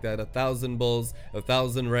sacrifice like that. 1,000 bulls,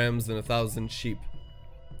 1,000 rams, and 1,000 sheep.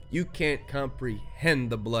 You can't comprehend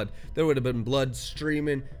the blood. There would have been blood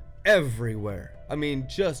streaming everywhere. I mean,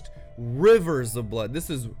 just rivers of blood. This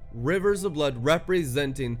is rivers of blood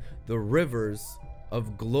representing the rivers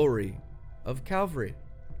of glory of Calvary.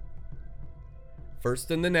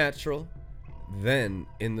 First in the natural, then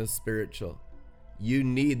in the spiritual. You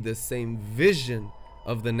need the same vision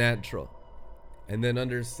of the natural, and then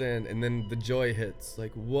understand, and then the joy hits.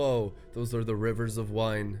 Like, whoa, those are the rivers of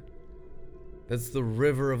wine. That's the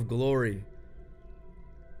river of glory.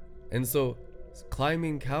 And so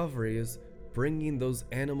climbing Calvary is bringing those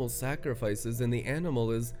animal sacrifices, and the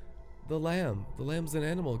animal is the lamb. The lamb's an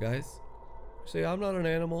animal, guys. Say, I'm not an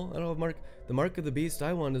animal. I don't have mark. The mark of the beast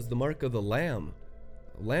I want is the mark of the lamb.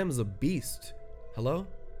 The lamb's a beast. Hello?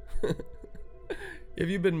 Have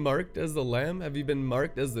you been marked as a lamb? Have you been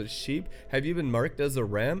marked as a sheep? Have you been marked as a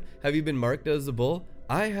ram? Have you been marked as a bull?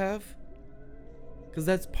 I have. Because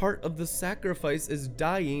that's part of the sacrifice, is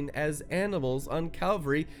dying as animals on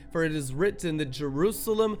Calvary. For it is written that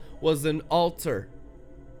Jerusalem was an altar.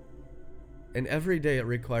 And every day it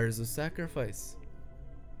requires a sacrifice.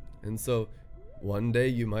 And so one day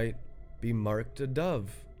you might be marked a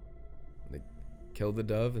dove. They kill the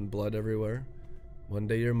dove and blood everywhere. One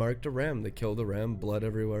day you're marked a ram. They kill the ram, blood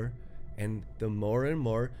everywhere. And the more and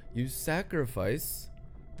more you sacrifice,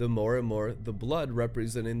 the more and more the blood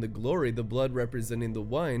representing the glory, the blood representing the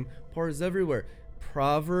wine, pours everywhere.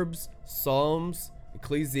 Proverbs, Psalms,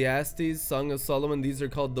 Ecclesiastes, Song of Solomon, these are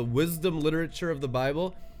called the wisdom literature of the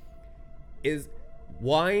Bible. Is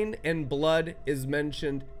wine and blood is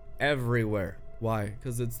mentioned everywhere. Why?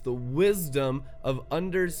 Because it's the wisdom of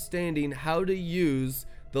understanding how to use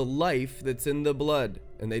the life that's in the blood.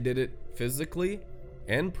 And they did it physically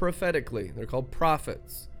and prophetically. They're called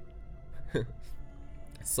prophets.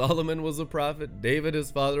 Solomon was a prophet. David, his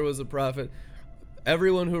father, was a prophet.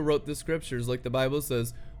 Everyone who wrote the scriptures, like the Bible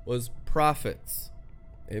says, was prophets.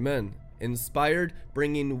 Amen. Inspired,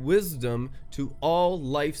 bringing wisdom to all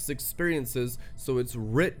life's experiences, so it's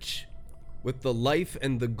rich with the life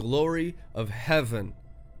and the glory of heaven.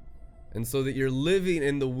 And so that you're living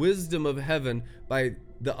in the wisdom of heaven by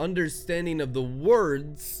the understanding of the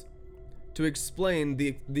words to explain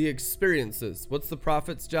the experiences. What's the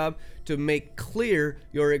prophet's job? To make clear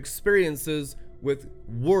your experiences with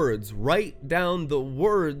words. Write down the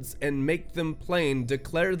words and make them plain.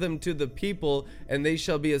 Declare them to the people, and they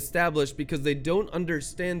shall be established, because they don't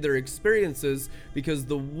understand their experiences, because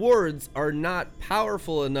the words are not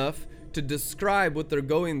powerful enough to describe what they're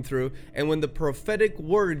going through. And when the prophetic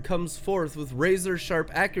word comes forth with razor sharp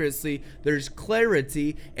accuracy, there's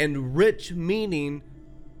clarity and rich meaning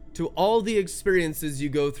to all the experiences you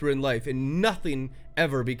go through in life, and nothing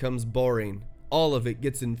ever becomes boring. All of it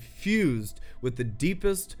gets infused with the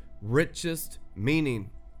deepest, richest meaning.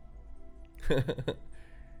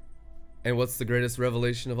 And what's the greatest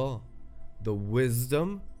revelation of all? The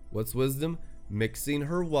wisdom. What's wisdom? Mixing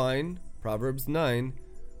her wine, Proverbs 9,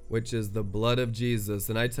 which is the blood of Jesus.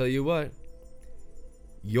 And I tell you what,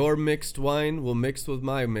 your mixed wine will mix with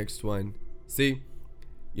my mixed wine. See,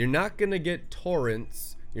 you're not going to get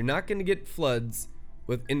torrents, you're not going to get floods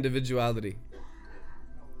with individuality.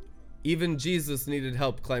 Even Jesus needed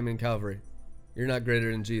help climbing Calvary. You're not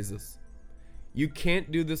greater than Jesus. You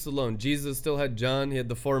can't do this alone. Jesus still had John. He had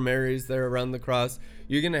the 4 Marys there around the cross.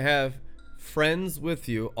 You're going to have friends with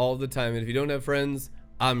you all the time. And if you don't have friends,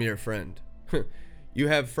 I'm your friend. You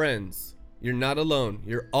have friends. You're not alone.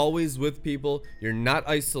 You're always with people. You're not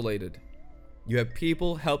isolated. You have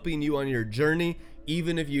people helping you on your journey.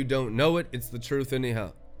 Even if you don't know it, it's the truth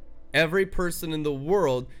anyhow. Every person in the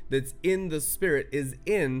world that's in the Spirit is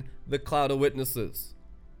in the cloud of witnesses.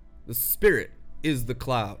 The Spirit is the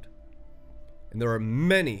cloud. And there are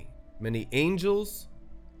many, many angels.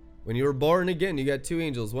 When you were born again, you got 2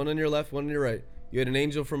 angels, one on your left, one on your right. You had an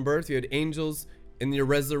angel from birth. You had angels in your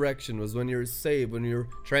resurrection, was when you were saved, when you were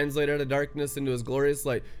translated out of darkness into his glorious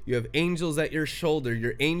light. You have angels at your shoulder.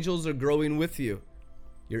 Your angels are growing with you.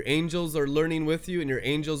 Your angels are learning with you, and your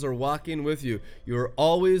angels are walking with you. You are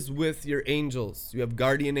always with your angels. You have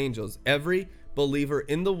guardian angels. Every believer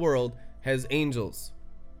in the world has angels.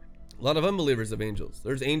 A lot of unbelievers have angels.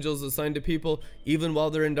 There's angels assigned to people even while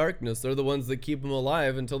they're in darkness. They're the ones that keep them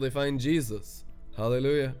alive until they find Jesus.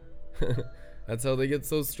 Hallelujah. That's how they get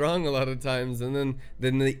so strong a lot of times. And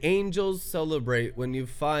then the angels celebrate when you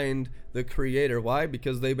find the Creator. Why?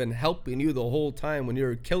 Because they've been helping you the whole time when you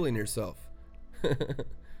were killing yourself.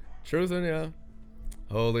 Truth in you.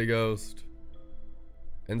 Holy Ghost.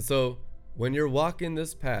 And so when you're walking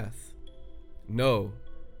this path, know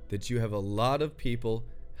that you have a lot of people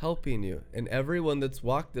helping you. And everyone that's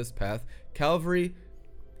walked this path, Calvary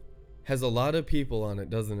has a lot of people on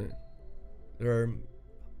it, doesn't it? There are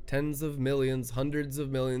tens of millions, hundreds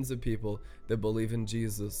of millions of people that believe in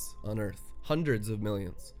Jesus on earth. Hundreds of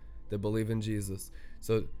millions that believe in Jesus.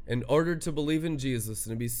 So in order to believe in Jesus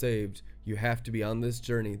and to be saved, you have to be on this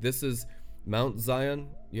journey. This is Mount Zion.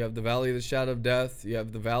 You have the valley of the shadow of death. You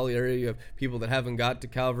have the valley area. You have people that haven't got to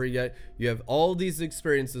Calvary yet. You have all these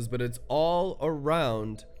experiences, but it's all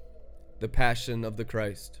around the passion of the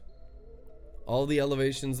Christ. All the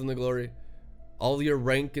elevations in the glory, all your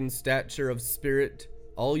rank and stature of spirit,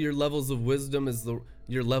 all your levels of wisdom is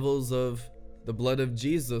your levels of the blood of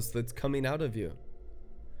Jesus that's coming out of you.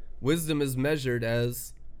 Wisdom is measured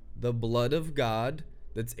as the blood of God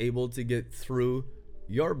that's able to get through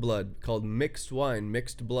your blood, called mixed wine,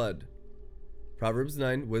 mixed blood. Proverbs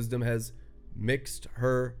 9, wisdom has mixed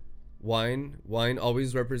her wine. Wine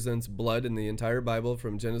always represents blood in the entire Bible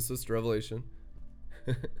from Genesis to Revelation.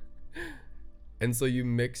 And so you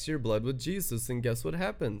mix your blood with Jesus, and guess what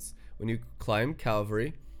happens? When you climb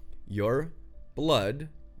Calvary, your blood,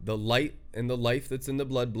 the light and the life that's in the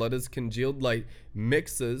blood is congealed light,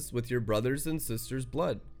 mixes with your brothers and sisters'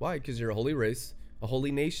 blood. Why? Because you're a holy race, a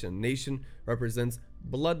holy nation. Nation represents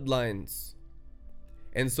bloodlines.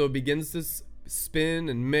 And so it begins to spin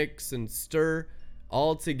and mix and stir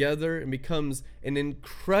all together and becomes an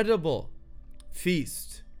incredible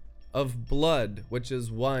feast of blood, which is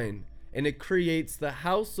wine. And it creates the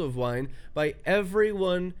house of wine by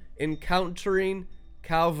everyone encountering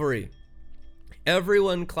Calvary.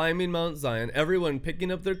 Everyone climbing Mount Zion, everyone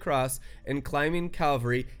picking up their cross and climbing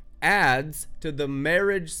Calvary adds to the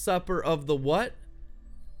marriage supper of the what?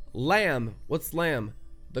 Lamb. What's lamb?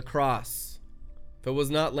 The cross. If it was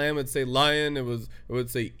not lamb, it'd say lion, it would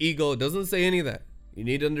say eagle. It doesn't say any of that. You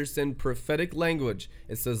need to understand prophetic language.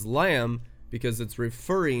 It says lamb because it's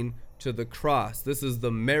referring to the cross. This is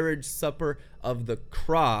the marriage supper of the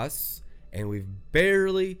cross, and we've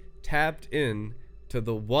barely tapped in to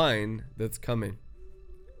the wine that's coming.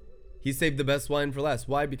 He saved the best wine for last.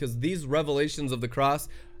 Why? Because these revelations of the cross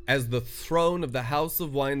as the throne of the house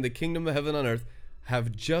of wine, the kingdom of heaven on earth,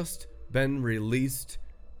 have just been released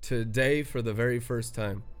today for the very first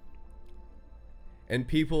time. And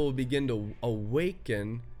people will begin to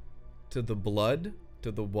awaken to the blood,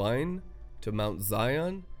 to the wine, to Mount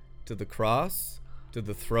Zion, to the cross, to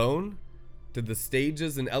the throne, to the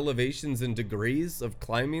stages and elevations and degrees of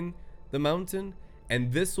climbing the mountain.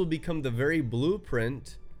 And this will become the very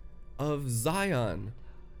blueprint of Zion.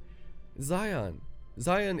 Zion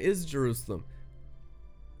is Jerusalem.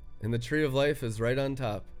 And the tree of life is right on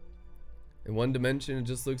top. In one dimension, it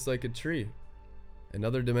just looks like a tree.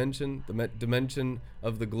 Another dimension, the dimension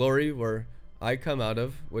of the glory where I come out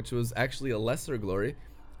of, which was actually a lesser glory,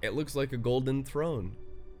 it looks like a golden throne.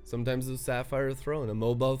 Sometimes a sapphire throne, a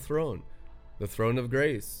mobile throne, the throne of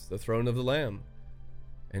grace, the throne of the Lamb.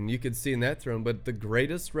 And you could see in that throne, but the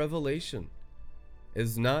greatest revelation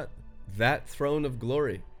is not that throne of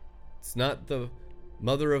glory. It's not the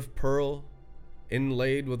mother of pearl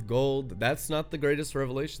inlaid with gold. That's not the greatest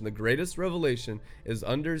revelation. The greatest revelation is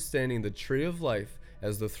understanding the tree of life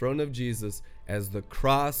as the throne of Jesus, as the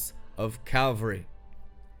cross of Calvary.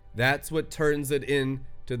 That's what turns it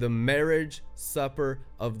into the marriage supper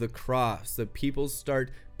of the cross. That people start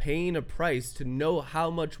paying a price to know how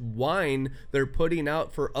much wine they're putting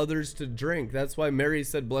out for others to drink. That's why Mary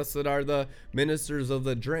said, "Blessed are the ministers of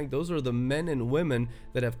the drink." Those are the men and women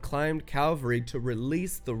that have climbed Calvary to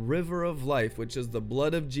release the river of life, which is the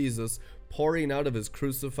blood of Jesus pouring out of his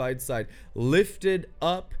crucified side, lifted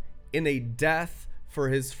up in a death for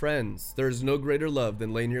his friends. There is no greater love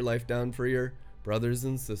than laying your life down for your brothers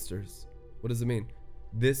and sisters. What does it mean?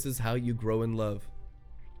 This is how you grow in love.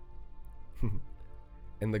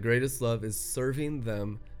 And the greatest love is serving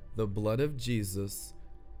them the blood of Jesus,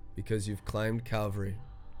 because you've climbed Calvary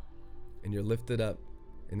and you're lifted up.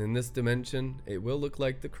 And in this dimension, it will look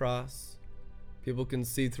like the cross. People can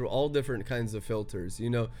see through all different kinds of filters.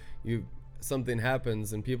 Something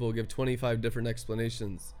happens and people will give 25 different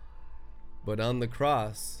explanations. But on the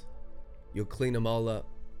cross, you'll clean them all up.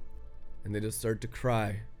 And they just start to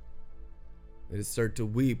cry. They just start to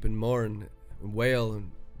weep and mourn and wail.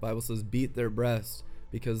 And the Bible says beat their breasts,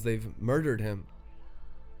 because they've murdered him.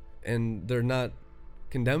 And they're not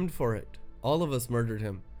condemned for it. All of us murdered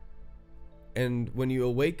him. And when you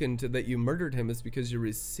awaken to that you murdered him, it's because you're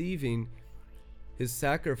receiving his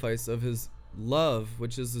sacrifice of his love,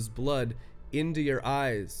 which is his blood, into your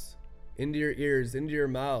eyes, into your ears, into your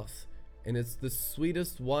mouth. And it's the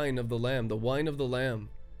sweetest wine of the Lamb, the wine of the Lamb.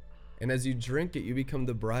 And as you drink it, you become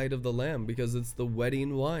the bride of the Lamb, because it's the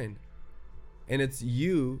wedding wine. And it's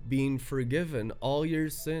you being forgiven all your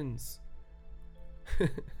sins.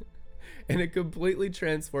 And it completely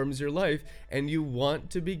transforms your life. And you want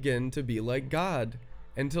to begin to be like God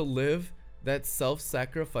and to live that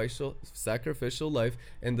sacrificial life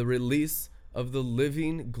and the release of the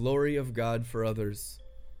living glory of God for others.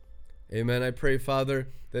 Amen. I pray, Father,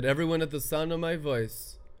 that everyone at the sound of my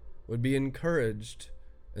voice would be encouraged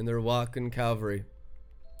in their walk in Calvary.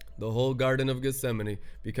 The whole Garden of Gethsemane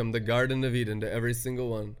become the Garden of Eden to every single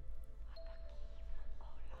one.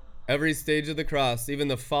 Every stage of the cross, even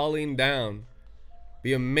the falling down,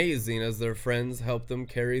 be amazing as their friends help them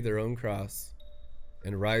carry their own cross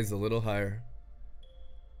and rise a little higher.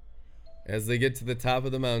 As they get to the top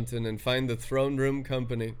of the mountain and find the throne room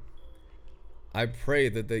company, I pray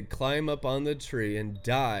that they climb up on the tree and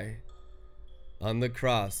die on the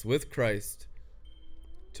cross with Christ,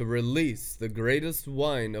 to release the greatest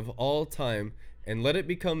wine of all time, and let it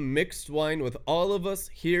become mixed wine with all of us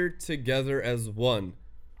here together as one.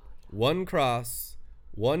 One cross,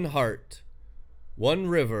 one heart, one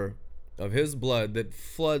river of his blood that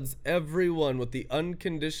floods everyone with the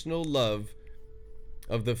unconditional love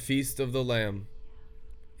of the feast of the Lamb.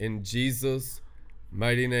 In Jesus'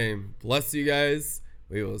 mighty name. Bless you guys.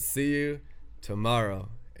 We will see you tomorrow.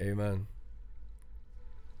 Amen.